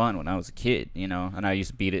it for fun when I was a kid, and I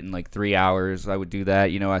used to beat it in like 3 hours. I would do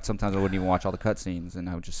that, sometimes I wouldn't even watch all the cutscenes, and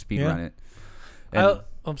I would just speed run it.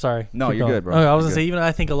 I'm sorry. No, you're good, bro. Okay, I was going to say, even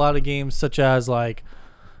I think a lot of games such as like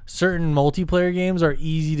certain multiplayer games are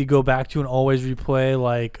easy to go back to and always replay,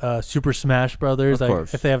 like Super Smash Brothers. Of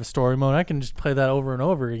course. If they have a story mode, I can just play that over and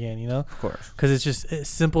over again, Of course. Because it's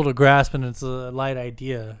simple to grasp and it's a light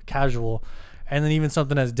idea, casual. And then even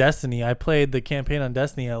something as Destiny, I played the campaign on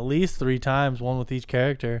Destiny at least 3 times, one with each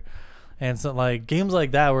character. And so like games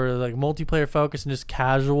like that where like multiplayer focused and just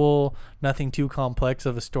casual, nothing too complex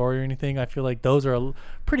of a story or anything, I feel like those are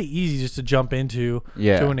pretty easy just to jump into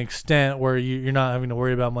to an extent where you're not having to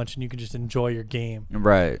worry about much and you can just enjoy your game.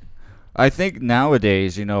 Right. I think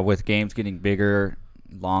nowadays, with games getting bigger,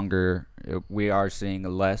 longer, we are seeing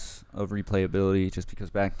less of replayability, just because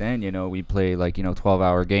back then, we play like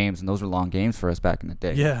 12-hour games, and those were long games for us back in the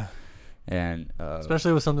day. Yeah. And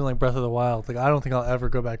especially with something like Breath of the Wild, like I don't think I'll ever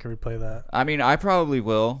go back and replay that. I mean, I probably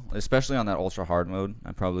will, especially on that ultra hard mode.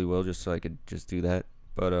 I probably will, just so I could just do that.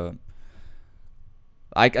 But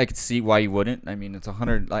I could see why you wouldn't. I mean, it's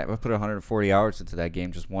 100. I put 140 hours into that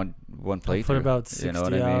game, just one playthrough. I put about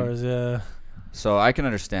 60 hours. Yeah. So I can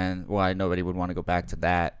understand why nobody would want to go back to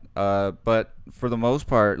that. But for the most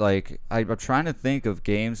part, like I'm trying to think of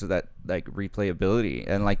games that like replayability,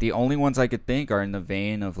 and like the only ones I could think are in the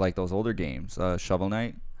vein of like those older games, Shovel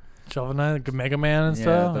Knight, Mega Man and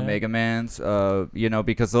stuff. The Mega Mans.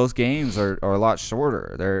 Because those games are a lot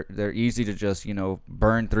shorter. They're easy to just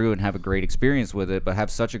burn through and have a great experience with it, but have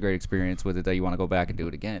such a great experience with it that you want to go back and do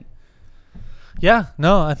it again. Yeah,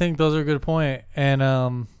 no, I think those are a good point.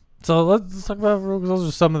 And so let's talk about, those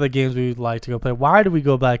are some of the games we would like to go play. Why do we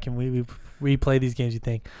go back and we replay these games, you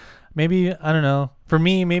think? Maybe, I don't know. For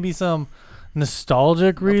me, maybe some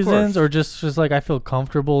nostalgic reasons, or just like I feel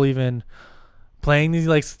comfortable even playing these,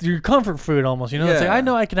 like your comfort food almost. It's like I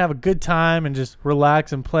know I can have a good time and just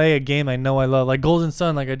relax and play a game I know I love. Like Golden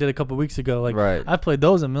Sun, like I did a couple weeks ago. Like I've played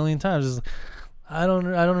those a million times. I don't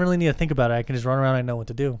really need to think about it. I can just run around. I know what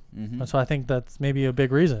to do. Mm-hmm. So I think that's maybe a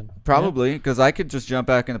big reason. Probably, because I could just jump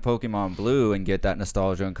back into Pokemon Blue and get that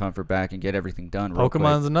nostalgia and comfort back and get everything done.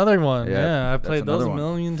 Pokemon's another one. Yeah, I've played those a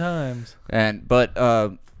million times. But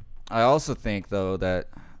I also think though that,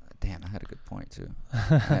 damn, I had a good point too. I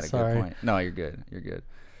had a good point. No, you're good. You're good.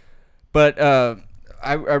 But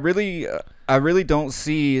I really don't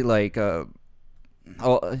see like.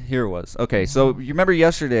 Oh, here it was. Okay, so you remember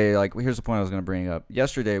yesterday, like, here's the point I was going to bring up.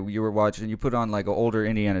 Yesterday, you were watching, you put on, like, an older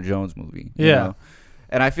Indiana Jones movie. You know?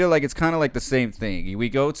 And I feel like it's kind of like the same thing. We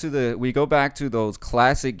go back to those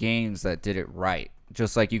classic games that did it right.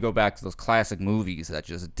 Just like you go back to those classic movies that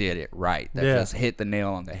just did it right. That just hit the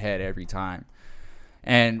nail on the head every time.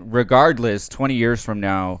 And regardless, 20 years from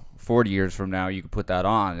now, 40 years from now, you can put that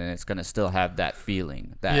on and it's going to still have that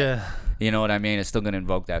feeling. You know what I mean? It's still going to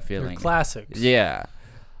invoke that feeling. They're classics. Yeah.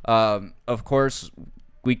 Of course,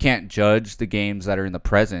 we can't judge the games that are in the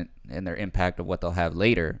present and their impact of what they'll have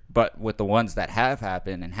later. But with the ones that have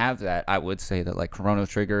happened and have that, I would say that like Chrono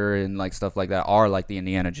Trigger and like stuff like that are like the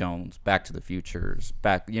Indiana Jones, Back to the Futures,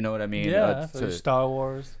 you know what I mean? Yeah, Star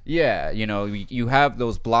Wars. Yeah, you have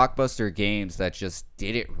those blockbuster games that just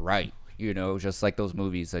did it right. Just like those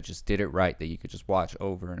movies that just did it right, that you could just watch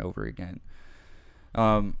over and over again.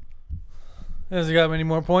 Has you got many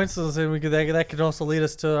more points? So that could also lead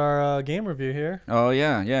us to our game review here. Oh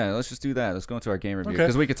yeah. Let's just do that. Let's go into our game review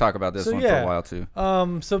because we could talk about this for a while too.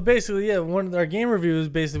 So basically, one of our game reviews,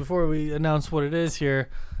 basically before we announce what it is here,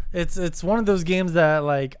 it's one of those games that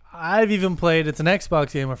like I've even played. It's an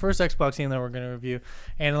Xbox game, our first Xbox game that we're going to review,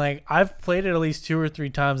 and like I've played it at least 2 or 3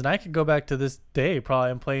 times, and I could go back to this day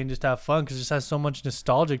probably and play and just have fun because it just has so much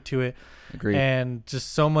nostalgic to it. Agreed. And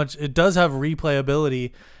just so much. It does have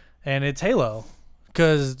replayability. And it's Halo,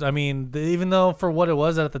 because I mean, even though for what it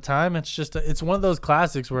was at the time, it's one of those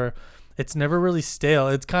classics where it's never really stale.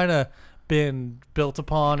 It's kind of been built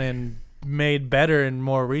upon and made better in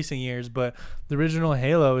more recent years, but the original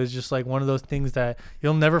Halo is just like one of those things that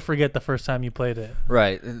you'll never forget the first time you played it.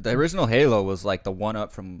 Right. The original Halo was like the one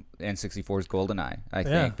up from N64's GoldenEye, I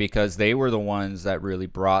think, because they were the ones that really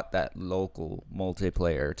brought that local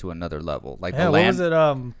multiplayer to another level. Like what was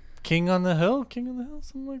it? King on the Hill,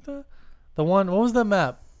 something like that. The one, what was the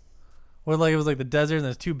map? Where like it was like the desert and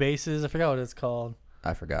there's 2 bases. I forgot what it's called.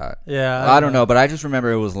 I forgot. Yeah, I don't know, but I just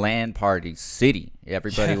remember it was LAN Party City.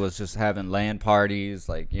 Everybody was just having LAN parties,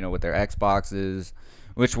 like with their Xboxes,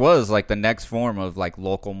 which was like the next form of like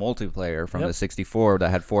local multiplayer from the 64 that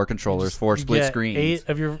had 4 controllers, 4 split screens. 8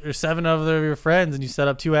 of your 7 of your friends, and you set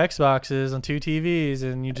up 2 Xboxes on 2 TVs,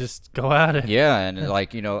 and you just go at it. Yeah, and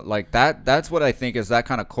like like that's what I think is that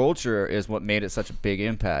kind of culture is what made it such a big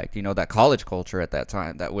impact. That college culture at that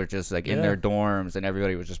time that were just like in their dorms and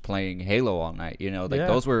everybody was just playing Halo all night.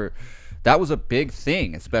 That was a big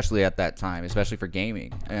thing, especially at that time, especially for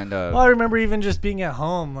gaming. And I remember even just being at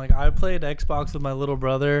home. Like I played Xbox with my little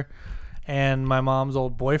brother and my mom's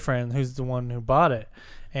old boyfriend, who's the one who bought it.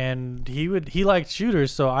 And he liked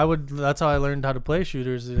shooters, so that's how I learned how to play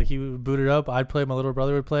shooters. Like he would boot it up, I'd play, my little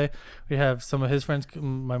brother would play. We'd have some of his friends,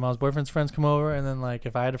 my mom's boyfriend's friends, come over, and then like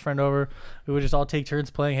if I had a friend over, we would just all take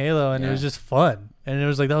turns playing Halo, and it was just fun. And it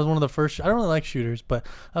was like that was one of the first. I don't really like shooters, but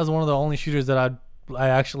that was one of the only shooters that I'd I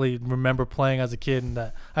actually remember playing as a kid, and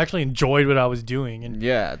that I actually enjoyed what I was doing. And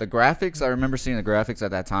yeah, the graphics, I remember seeing the graphics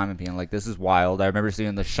at that time and being like, this is wild. I remember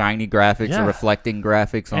seeing the shiny graphics, the reflecting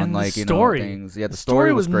graphics on like, you know, things. Yeah, the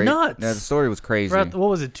story was great. Nuts. Yeah, the story was crazy. What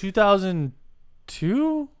was it,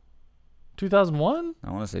 2002? 2001?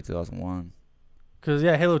 I want to say 2001. Because,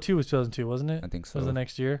 yeah, Halo 2 was 2002, wasn't it? I think so. Was the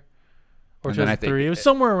next year? Or And 2003? It was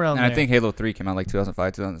somewhere around there. And I think Halo 3 came out like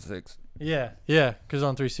 2005, 2006. Yeah, because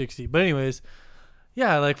on 360. But anyways,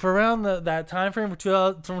 yeah, like for around that time frame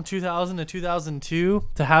from 2000 to 2002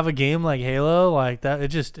 to have a game like Halo like that,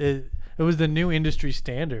 it was the new industry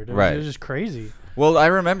standard. It was just crazy. Well, I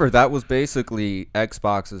remember that was basically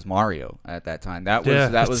Xbox's Mario at that time. That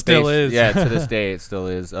was still is. Yeah, to this day it still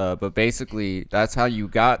is. But basically, that's how you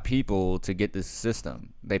got people to get this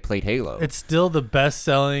system. They played Halo. It's still the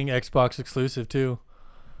best-selling Xbox exclusive too.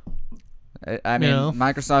 I mean,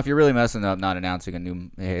 Microsoft, you're really messing up not announcing a new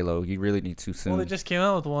Halo. You really need to soon. Well, they just came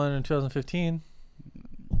out with one in 2015.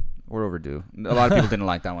 We're overdue. A lot of people didn't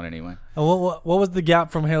like that one anyway. And what was the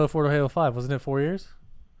gap from Halo 4 to Halo 5? Wasn't it 4 years?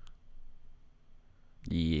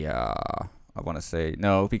 Yeah, I want to say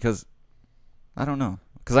no because I don't know.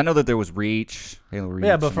 Because I know that there was Reach, Halo Reach.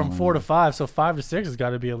 Yeah, but from 4 to 5, so 5 to 6 has got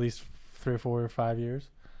to be at least 3 or 4 or 5 years.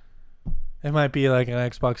 It might be like an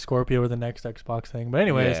Xbox Scorpio or the next Xbox thing. But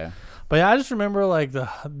anyways, I just remember like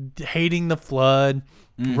hating the flood,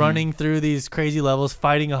 running through these crazy levels,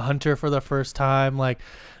 fighting a hunter for the first time. Like,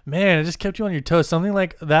 man, it just kept you on your toes. Something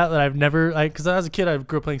like that I've never, like, because as a kid, I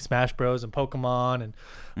grew up playing Smash Bros. And Pokemon and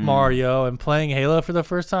Mario, and playing Halo for the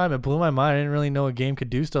first time. It blew my mind. I didn't really know a game could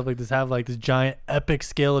do stuff like this, have like this giant epic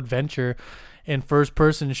scale adventure in first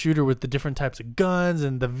person shooter with the different types of guns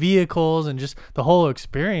and the vehicles and just the whole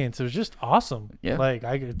experience. It was just awesome. Yeah. Like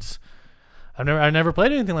I never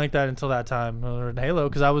played anything like that until that time in Halo,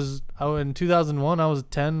 because I was in 2001 I was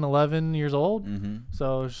 10, 11 years old.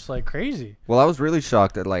 So it was just like crazy. Well, I was really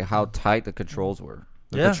shocked at like how tight the controls were.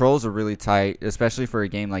 The controls are really tight, especially for a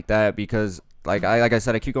game like that, because like I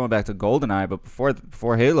said, I keep going back to GoldenEye, but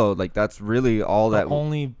before Halo, like that's really all that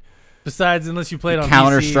only. Besides, unless you played on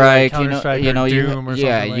Counter-Strike, PC, you know, Doom or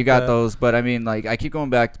something you got those. But I mean, like I keep going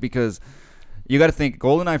back because you got to think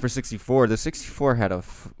GoldenEye for 64. The 64 had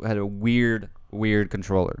a weird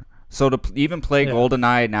controller. So to even play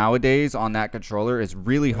GoldenEye nowadays on that controller is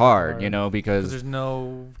really hard, you know, because there's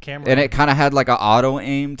no camera. And it kind of had like an auto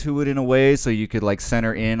aim to it in a way, so you could like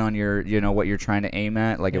center in on your, you know, what you're trying to aim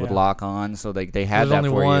at, like it would lock on. So like they had that for you.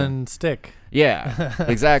 There's only one stick. Yeah,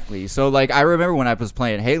 exactly. So like I remember when I was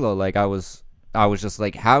playing Halo, like I was just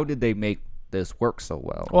like, how did they make this work so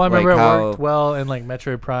well? Well, I remember it worked well in like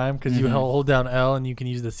Metroid Prime, because you hold down L and you can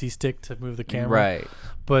use the C stick to move the camera. Right.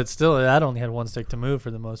 But still, that only had one stick to move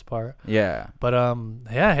for the most part. Yeah. But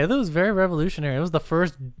Halo was very revolutionary. It was the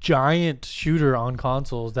first giant shooter on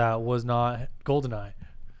consoles that was not GoldenEye.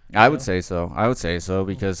 I would say so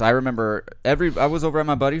because I remember I was over at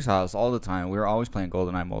my buddy's house all the time. We were always playing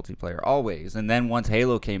GoldenEye multiplayer, always. And then once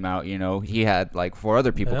Halo came out, you know, he had like 4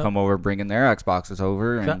 other people come over, bringing their Xboxes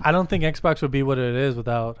over. And I don't think Xbox would be what it is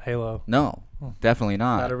without Halo. No, definitely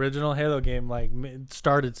not. That original Halo game like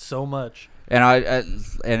started so much.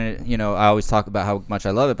 And you know, I always talk about how much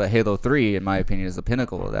I love it, but Halo 3, in my opinion, is the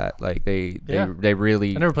pinnacle of that. Like they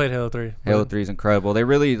really. I never played Halo 3. Halo 3 is incredible. They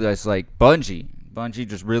really just like Bungie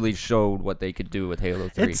just really showed what they could do with Halo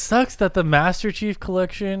 3. It sucks that the Master Chief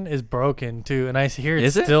Collection is broken too, and I hear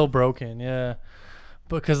it's still broken. Yeah,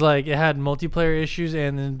 because like it had multiplayer issues,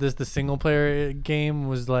 and then the single player game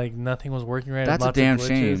was like nothing was working right. That's a damn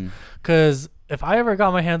shame. Because if I ever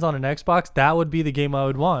got my hands on an Xbox, that would be the game I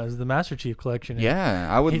would want, is the Master Chief Collection. Yeah,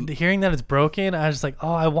 I would. Hearing that it's broken, I was just like,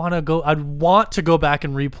 oh, I'd want to go back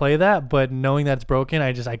and replay that, but knowing that it's broken,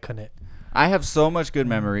 I couldn't. I have so much good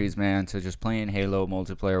memories, man, to just playing Halo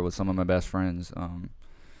multiplayer with some of my best friends.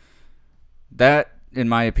 That, in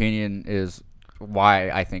my opinion, is why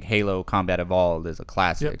I think Halo Combat Evolved is a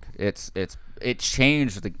classic. Yep. It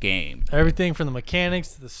changed the game. Everything from the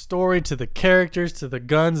mechanics to the story to the characters to the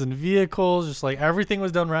guns and vehicles, just like everything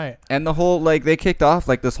was done right. And the whole, like, they kicked off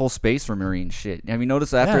like this whole Space Marine shit. Have you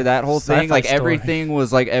noticed after that whole thing, like everything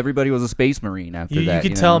was like everybody was a Space Marine after that. You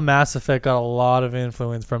could tell Mass Effect got a lot of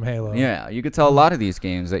influence from Halo. Yeah, you could tell a lot of these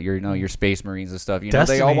games that you're Space Marines and stuff. You know,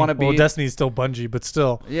 they all want to be. Well, Destiny's still Bungie, but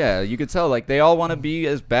still. Yeah, you could tell like they all want to be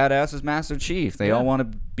as badass as Master Chief. They all want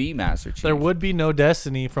to be Master Chief. There would be no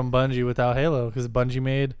Destiny from Bungie without Halo, because Bungie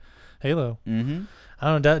made Halo. Mm-hmm.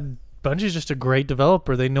 I don't know. Bungie's just a great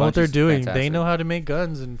developer. They know what they're doing. Fantastic. They know how to make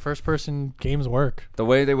guns and first-person games work. The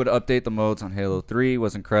way they would update the modes on Halo 3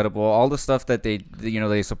 was incredible. All the stuff that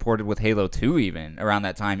they supported with Halo 2 even around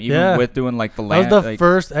that time, even with doing like the land. That was the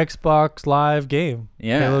first Xbox Live game.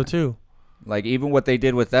 Yeah, Halo 2. Like even what they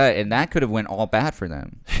did with that, and that could have went all bad for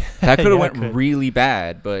them. That could have went really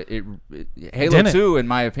bad, but Halo 2, in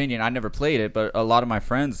my opinion, I never played it, but a lot of my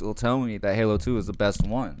friends will tell me that Halo 2 is the best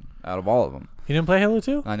one out of all of them. You didn't play Halo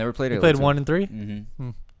 2? I never played Halo 2. You played 2. 1 and 3? Mm-hmm.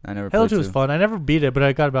 I never Halo played 2 was fun. I never beat it, but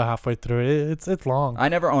I got about halfway through it. It's long. I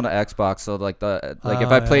never owned an Xbox, so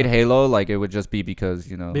if I played Halo, like it would just be because,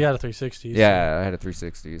 you know. You had a 360. Yeah, I had a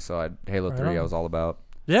 360, so Halo 3 I was all about.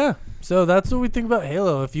 Yeah, so that's what we think about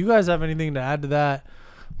Halo. If you guys have anything to add to that,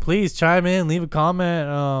 please chime in, leave a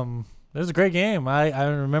comment. It was a great game. I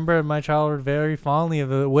remember my childhood very fondly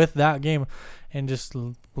of it with that game, and just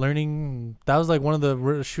learning. That was like one of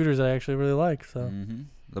the shooters that I actually really like. So. Mm-hmm.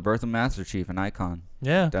 The Birth of Master Chief, an icon.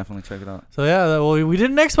 Yeah. Definitely check it out. So, yeah, we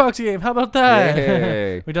did an Xbox game. How about that?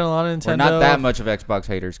 Yay. We done a lot of Nintendo. We're not that much of Xbox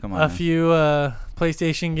haters. Come on. A few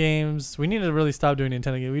PlayStation games. We need to really stop doing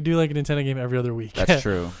Nintendo games. We do like a Nintendo game every other week. That's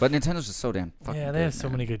true. But Nintendo's just so damn fucking good. Yeah, they have so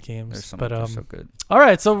many good games. They're so good. All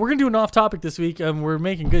right, so we're going to do an off-topic this week. We're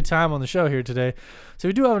making good time on the show here today. So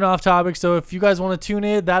we do have an off-topic. So if you guys want to tune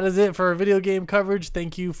in, that is it for our video game coverage.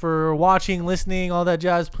 Thank you for watching, listening, all that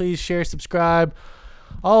jazz. Please share, subscribe.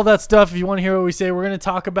 All that stuff. If you want to hear what we say, we're going to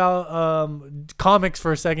talk about comics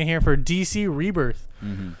for a second here for DC Rebirth.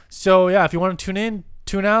 Mm-hmm. So, yeah, if you want to tune in,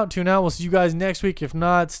 tune out. We'll see you guys next week. If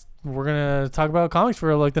not, we're going to talk about comics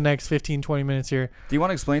for like the next 15, 20 minutes here. Do you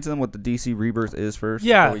want to explain to them what the DC Rebirth is first?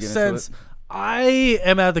 Yeah, since I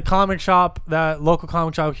am at the comic shop, that local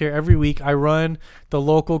comic shop here every week. I run the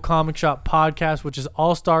local comic shop podcast, which is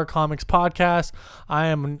All Star Comics Podcast. I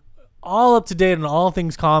am all up to date on all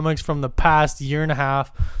things comics from the past year and a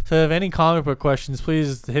half. So if any comic book questions,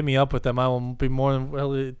 please hit me up with them. I will be more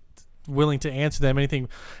than willing to answer them. Anything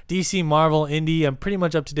DC, Marvel, Indie, I'm pretty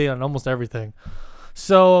much up to date on almost everything.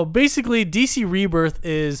 So basically, DC Rebirth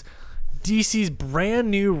is DC's brand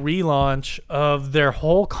new relaunch of their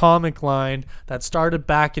whole comic line that started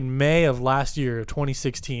back in May of last year,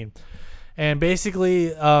 2016. And basically,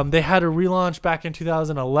 they had a relaunch back in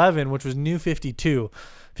 2011, which was New 52.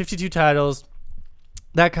 52 titles.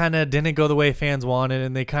 That kind of didn't go the way fans wanted,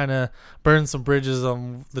 and they kind of burned some bridges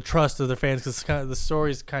on the trust of their fans because the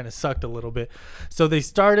stories kind of sucked a little bit. So they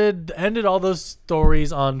ended all those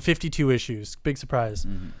stories on 52 issues. Big surprise.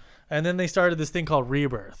 Mm-hmm. And then they started this thing called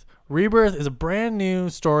Rebirth. Rebirth is a brand new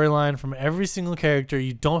storyline from every single character.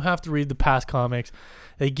 You don't have to read the past comics.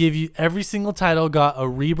 They give you every single title got a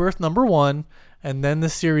Rebirth number 1, and then the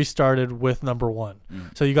series started with number 1.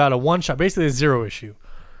 Mm. So you got a one-shot, basically a 0 issue.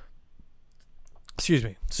 Excuse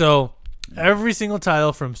me. So every single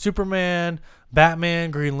title from Superman,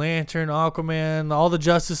 Batman, Green Lantern, Aquaman, all the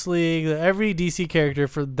Justice League, every DC character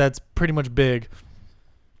that's pretty much big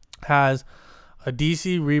has a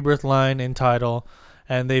DC Rebirth line and title.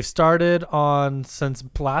 And they've started on since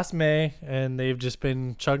last May, and they've just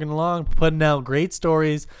been chugging along, putting out great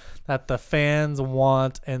stories that the fans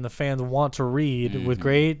want and the fans want to read with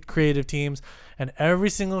great creative teams. And every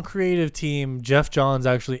single creative team, Jeff Johns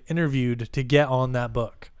actually interviewed to get on that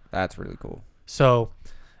book. That's really cool. to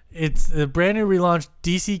it's a brand new relaunch.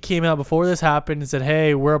 DC came out before this happened and said,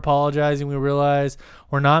 hey, we're apologizing. We realize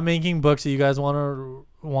we're not making books that you guys want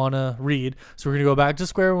to read. So we're going to go back to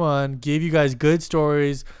square one, give you guys good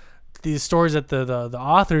stories, these stories that the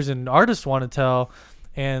authors and artists want to tell,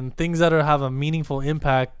 and things that have a meaningful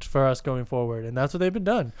impact for us going forward. And that's what they've been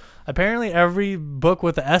done. Apparently every book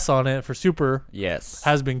with the S on it for Super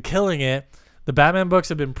has been killing it. The Batman books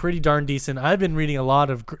have been pretty darn decent. I've been reading a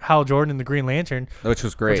lot of Hal Jordan and the Green Lantern, which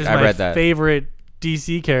was great. Which is I read that. My favorite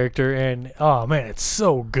DC character, and oh man, it's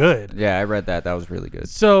so good. Yeah, I read that. That was really good.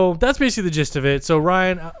 So that's basically the gist of it. So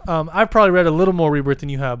Ryan, I've probably read a little more Rebirth than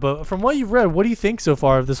you have, but from what you've read, what do you think so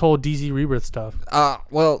far of this whole DC Rebirth stuff?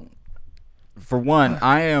 Well, for one,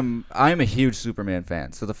 I am a huge Superman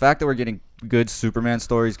fan. So the fact that we're getting good Superman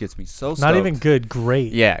stories gets me so stoked. Not even good,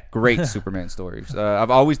 great. Yeah, great Superman stories. I've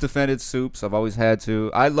always defended Supes. I've always had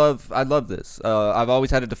to. I love this. I've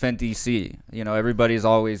always had to defend DC. You know, everybody's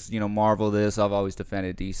always, Marvel this. I've always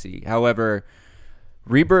defended DC. However,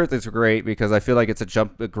 Rebirth is great because I feel like it's a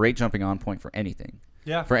great jumping on point for anything.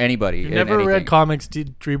 Yeah. For anybody. You've never read comics,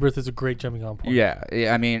 Rebirth is a great jumping on point. Yeah.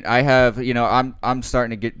 I mean, I have, I'm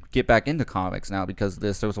starting to get back into comics now because there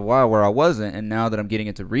was a while where I wasn't, and now that I'm getting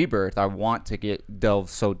into Rebirth, I want to delve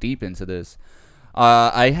so deep into this.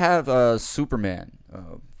 I have Superman,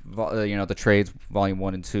 the trades volume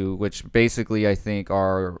 1 and 2, which basically I think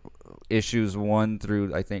are issues 1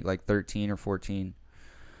 through I think like 13 or 14.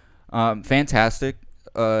 Fantastic.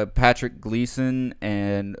 Patrick Gleason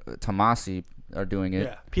and Tomasi are doing it.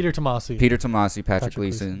 Yeah, Peter Tomasi, Patrick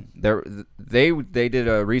Gleason. They did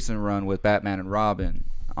a recent run with Batman and Robin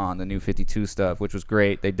on the New 52 stuff, which was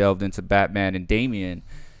great. They delved into Batman and Damian.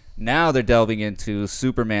 Now they're delving into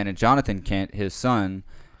Superman and Jonathan Kent, his son,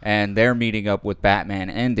 and they're meeting up with Batman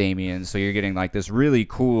and Damian. So you're getting like this really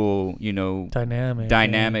cool,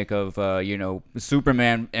 dynamic of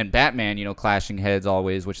Superman and Batman, clashing heads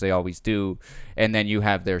always, which they always do. And then you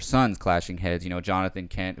have their sons clashing heads, Jonathan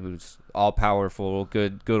Kent, who's all powerful,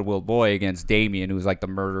 good-willed boy, against Damian, who's like the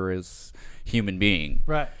murderous human being.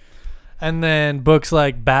 Right. And then books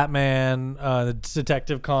like Batman, the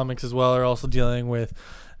detective comics as well, are also dealing with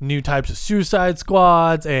new types of Suicide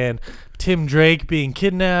Squads and Tim Drake being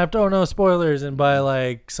kidnapped. Oh no, spoilers! And by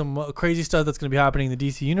like some crazy stuff that's going to be happening in the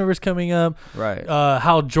DC universe coming up. Right.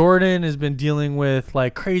 Hal Jordan has been dealing with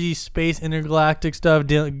like crazy space intergalactic stuff,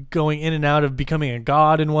 going in and out of becoming a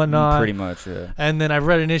god and whatnot. Pretty much, yeah. And then I've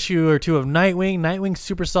read an issue or two of Nightwing. Nightwing's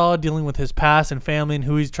super solid, dealing with his past and family and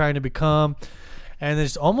who he's trying to become. And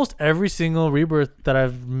there's almost every single Rebirth that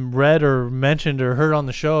I've read or mentioned or heard on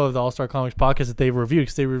the show of the All-Star Comics podcast that they've reviewed,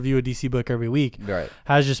 because they review a DC book every week, right,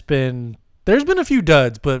 has just been, there's been a few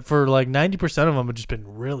duds, but for like 90% of them have just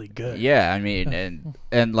been really good. Yeah, I mean,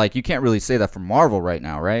 and like you can't really say that for Marvel right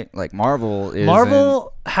now, right? Like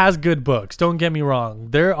Marvel has good books, don't get me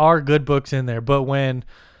wrong. There are good books in there, but when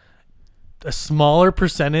a smaller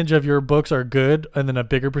percentage of your books are good and then a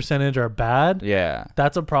bigger percentage are bad, yeah,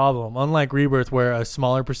 that's a problem. Unlike Rebirth, where a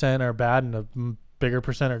smaller percent are bad and a bigger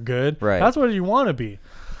percent are good, right, that's what you want to be.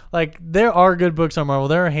 Like, there are good books on Marvel.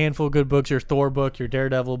 There are a handful of good books, your Thor book, your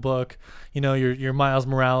Daredevil book, your Miles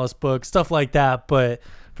Morales book, stuff like that. But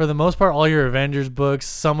for the most part, all your Avengers books,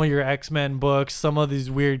 some of your X-Men books, some of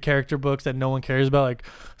these weird character books that no one cares about, like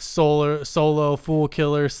Solo, Fool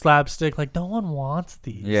Killer, Slapstick, like no one wants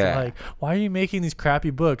these. Yeah. Like, why are you making these crappy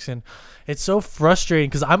books? And it's so frustrating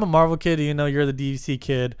because I'm a Marvel kid, you're the DC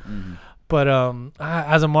kid. Mm-hmm. But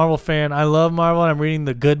as a Marvel fan, I love Marvel and I'm reading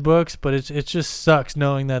the good books, but it just sucks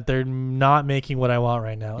knowing that they're not making what I want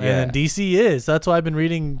right now. Yeah. And DC is. That's why I've been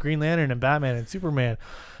reading Green Lantern and Batman and Superman.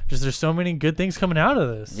 Just there's so many good things coming out of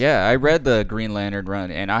this. Yeah, I read the Green Lantern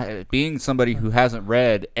run, and I, being somebody who hasn't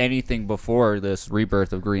read anything before this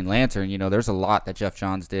Rebirth of Green Lantern, there's a lot that Jeff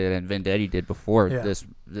Johns did and Venditti did before this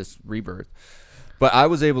Rebirth. But I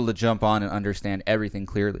was able to jump on and understand everything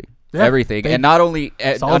clearly. Yeah, everything. And not only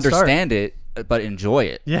understand it, but enjoy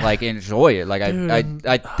it. Yeah. Like, enjoy it. Like,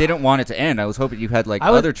 I didn't want it to end. I was hoping you had,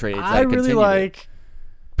 other trades that I really like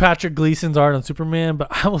Patrick Gleason's art on Superman, but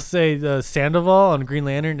I will say the Sandoval on Green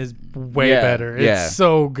Lantern is way better. It's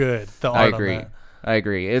so good. The art I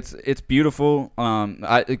agree. It's beautiful.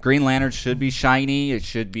 Green Lantern should be shiny. It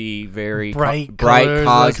should be very bright, colors,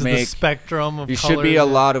 cosmic. Like the spectrum of there colors. Should be a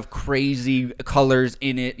lot of crazy colors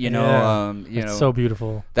in it. It's so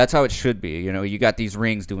beautiful. That's how it should be. You got these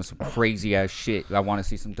rings doing some crazy ass shit. I want to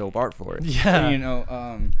see some dope art for it.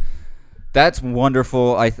 Yeah. That's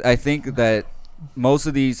wonderful. I think that most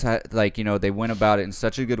of these, they went about it in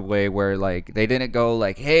such a good way where, they didn't go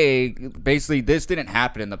hey, basically this didn't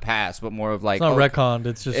happen in the past, but more of it's not retconned.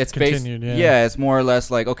 It's just continued. It's more or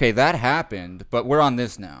less okay, that happened, but we're on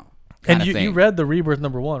this now. And you read the Rebirth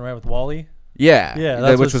 #1, right, with Wally?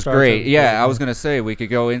 Yeah, which was great. Yeah, I was gonna say we could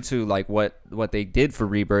go into what they did for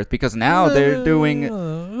Rebirth, because now they're doing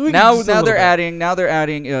they're adding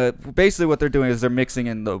basically what they're doing is they're mixing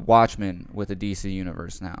in the Watchmen with the DC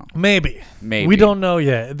universe now. Maybe we don't know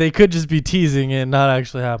yet. They could just be teasing it and not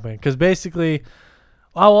actually happening, because basically,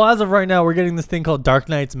 as of right now, we're getting this thing called Dark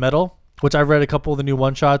Knight's Metal, which I've read a couple of the new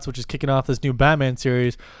one shots, which is kicking off this new Batman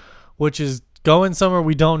series, which is going somewhere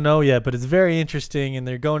we don't know yet, but it's very interesting, and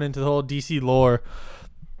they're going into the whole DC lore.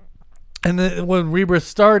 And then when Rebirth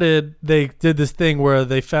started, they did this thing where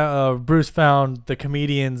they found Bruce found the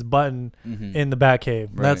comedian's button in the Batcave.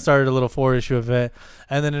 Right. That started a little 4-issue event.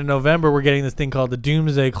 And then in November, we're getting this thing called the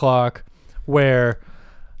Doomsday Clock, where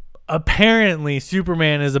apparently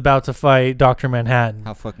Superman is about to fight Dr. Manhattan.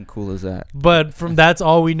 How fucking cool is that? But that's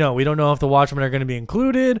all we know. We don't know if the Watchmen are going to be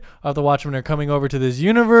included, or if the Watchmen are coming over to this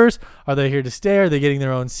universe. Are they here to stay? Are they getting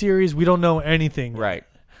their own series? We don't know anything. Right.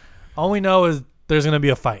 All we know is there's going to be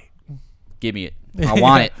a fight. Give me it. I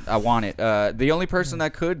want it. I want it. The only person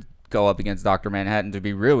that could go up against Dr. Manhattan, to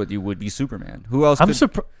be real with you, would be Superman. Who else? I'm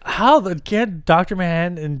surprised. Can't Dr.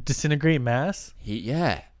 Manhattan disintegrate mass?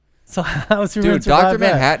 Yeah. So how is Superman? Dude, Dr.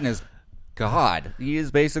 Manhattan is God. He is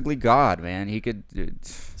basically God, man. He could.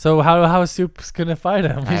 So how is Supes gonna fight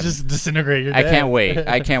him? He's just disintegrate. You're dead. I can't wait.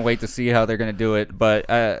 I can't wait to see how they're gonna do it. But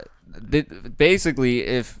basically,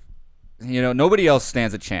 if nobody else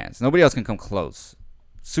stands a chance. Nobody else can come close.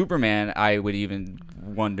 Superman, I would even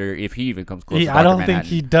wonder if he even comes close. I don't think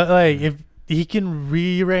he does. Like, if he can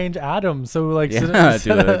rearrange atoms, so like, yeah,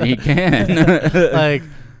 dude, he can. Like,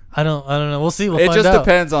 I don't know. We'll see. We'll it find just out.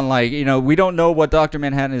 Depends on we don't know what Dr.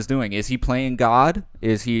 Manhattan is doing. Is he playing God?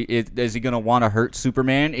 Is he gonna want to hurt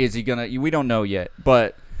Superman? Is he gonna? We don't know yet.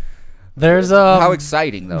 But there's how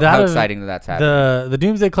exciting though. How exciting that's happening. The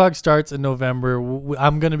Doomsday Clock starts in November.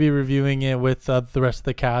 I'm gonna be reviewing it with the rest of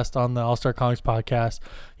the cast on the All Star Comics podcast.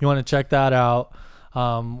 You want to check that out?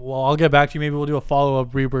 Well, I'll get back to you. Maybe we'll do a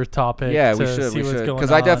follow-up Rebirth topic. Yeah, we should. Because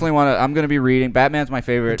I definitely want to. I'm going to be reading. Batman's my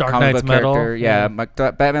favorite comic book character. Yeah,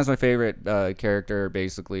 Batman's my favorite character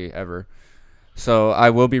basically ever. So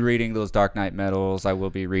I will be reading those Dark Knight medals. I will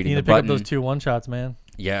be reading. You need to pick up those 2 one-shots, man.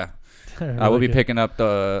 Yeah, really I will be picking up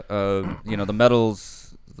the the medals.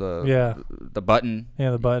 The button.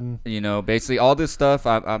 Yeah, the button. Basically all this stuff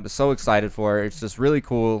I'm so excited for. It's just really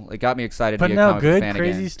cool. It got me excited to be a comic book fan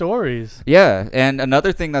crazy again. Stories. Yeah, and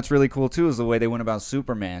another thing that's really cool too is the way they went about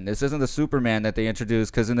Superman. This isn't the Superman that they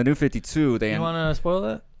introduced, because in the New 52 they... You want to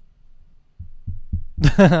spoil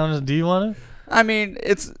that? Do you want to? I mean,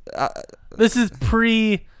 it's... this is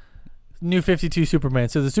pre... New 52 Superman.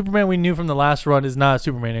 So the Superman we knew from the last run is not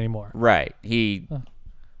Superman anymore. Right.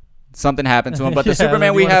 Something happened to him, but the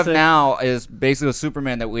Superman we have now is basically a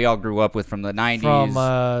Superman that we all grew up with from the 90s. From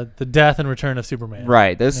the death and return of Superman.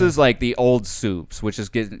 Right. This is like the old soups, which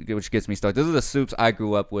gets me stuck. This is the soups I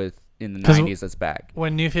grew up with in the 90s that's back.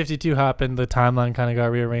 When New 52 happened, the timeline kind of got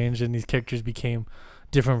rearranged and these characters became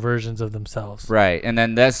different versions of themselves. Right. And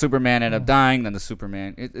then that Superman ended up dying, then the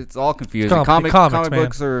Superman... It's all confusing. Comic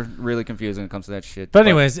books are really confusing when it comes to that shit. But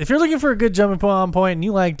anyways, if you're looking for a good jumping on point and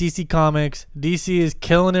you like DC Comics, DC is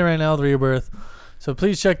killing it right now with Rebirth. So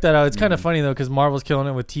please check that out. It's kind of funny, though, because Marvel's killing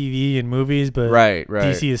it with TV and movies, but right.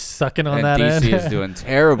 DC is sucking on and that DC end. is doing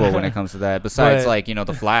terrible when it comes to that, besides,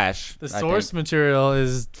 the Flash. The source material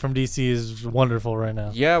is from DC is wonderful right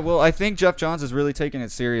now. Yeah, well, I think Jeff Johns is really taking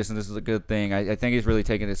it serious, and this is a good thing. I think he's really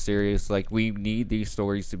taking it serious. Like, we need these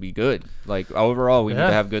stories to be good. Like, overall, we need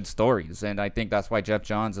to have good stories, and I think that's why Jeff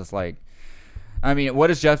Johns is like... I mean,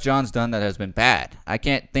 what has Jeff Johns done that has been bad? I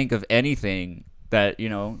can't think of anything... that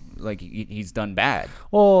he's done bad.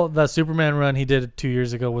 Well, the Superman run he did 2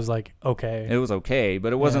 years ago was okay. It was okay,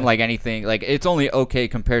 but it wasn't like anything. Like, it's only okay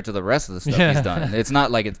compared to the rest of the stuff he's done. It's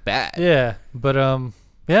not like it's bad. Yeah, but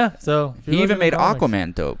so he even made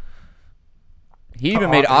Aquaman dope. He even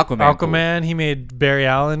made Aquaman. Cool. He made Barry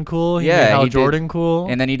Allen cool. He made Hal Jordan cool.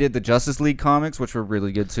 And then he did the Justice League comics, which were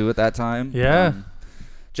really good too at that time. Yeah.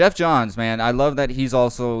 Jeff Johns, man, I love that he's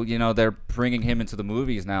also, they're bringing him into the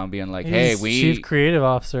movies now and being like, he's chief creative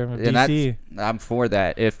officer of DC. I'm for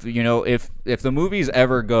that. If the movies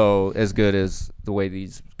ever go as good as the way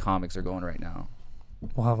these comics are going right now,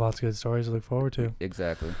 we'll have lots of good stories to look forward to.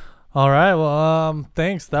 Exactly. All right. Well,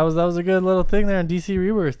 thanks. That was a good little thing there on DC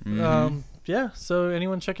Rebirth. Mm-hmm. Yeah. So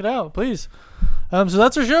anyone check it out, please. So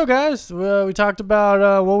that's our show, guys. We talked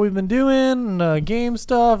about what we've been doing, game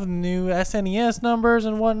stuff, new SNES numbers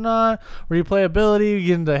and whatnot, replayability. We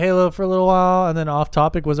get into Halo for a little while, and then off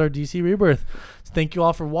topic was our DC Rebirth. So thank you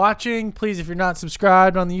all for watching. Please, if you're not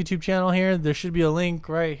subscribed on the YouTube channel here, there should be a link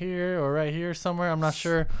right here or right here somewhere. I'm not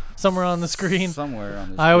sure. Somewhere on the screen. Somewhere on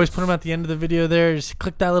the screen. I always put them at the end of the video there. Just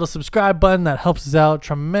click that little subscribe button. That helps us out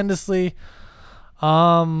tremendously.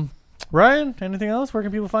 Ryan, anything else? Where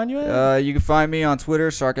can people find you at? You can find me on Twitter,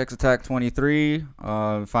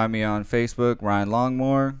 SharkXAttack23. Find me on Facebook, Ryan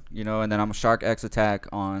Longmore. And then I'm SharkXAttack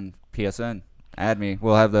on PSN. Add me.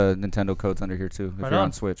 We'll have the Nintendo codes under here too if you're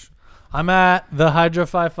on Switch. I'm at the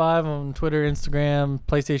Hydra55 on Twitter, Instagram,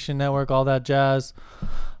 PlayStation Network, all that jazz.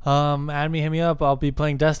 Add me, hit me up. I'll be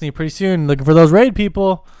playing Destiny pretty soon. Looking for those raid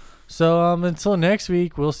people. So until next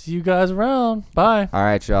week, we'll see you guys around. Bye. All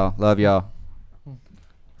right, y'all. Love y'all.